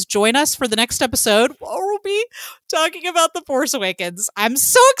please join us for the next episode where we'll be talking about The Force Awakens. I'm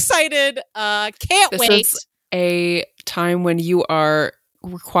so excited. Can't wait. This is a time when you are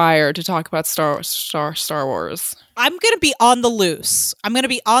required to talk about Star Wars. I'm going to be on the loose.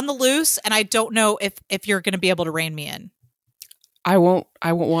 And I don't know if you're going to be able to rein me in. I won't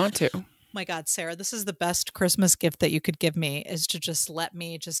want to. My God, Sarah, this is the best Christmas gift that you could give me, is to just let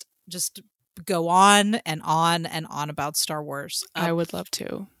me just go on and on and on about Star Wars. I would love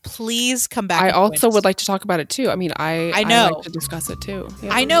to. Please come back. I also would like to talk about it too. I mean, I know. I like to discuss it too. Yeah.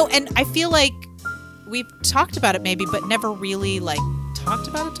 I know, and I feel like we've talked about it maybe, but never really like talked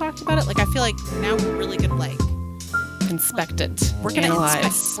about it. Like, I feel like now we're really gonna like inspect it. We're gonna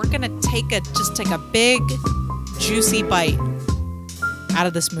analyze. We're gonna take a big juicy bite out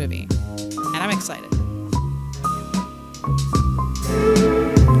of this movie, and I'm excited.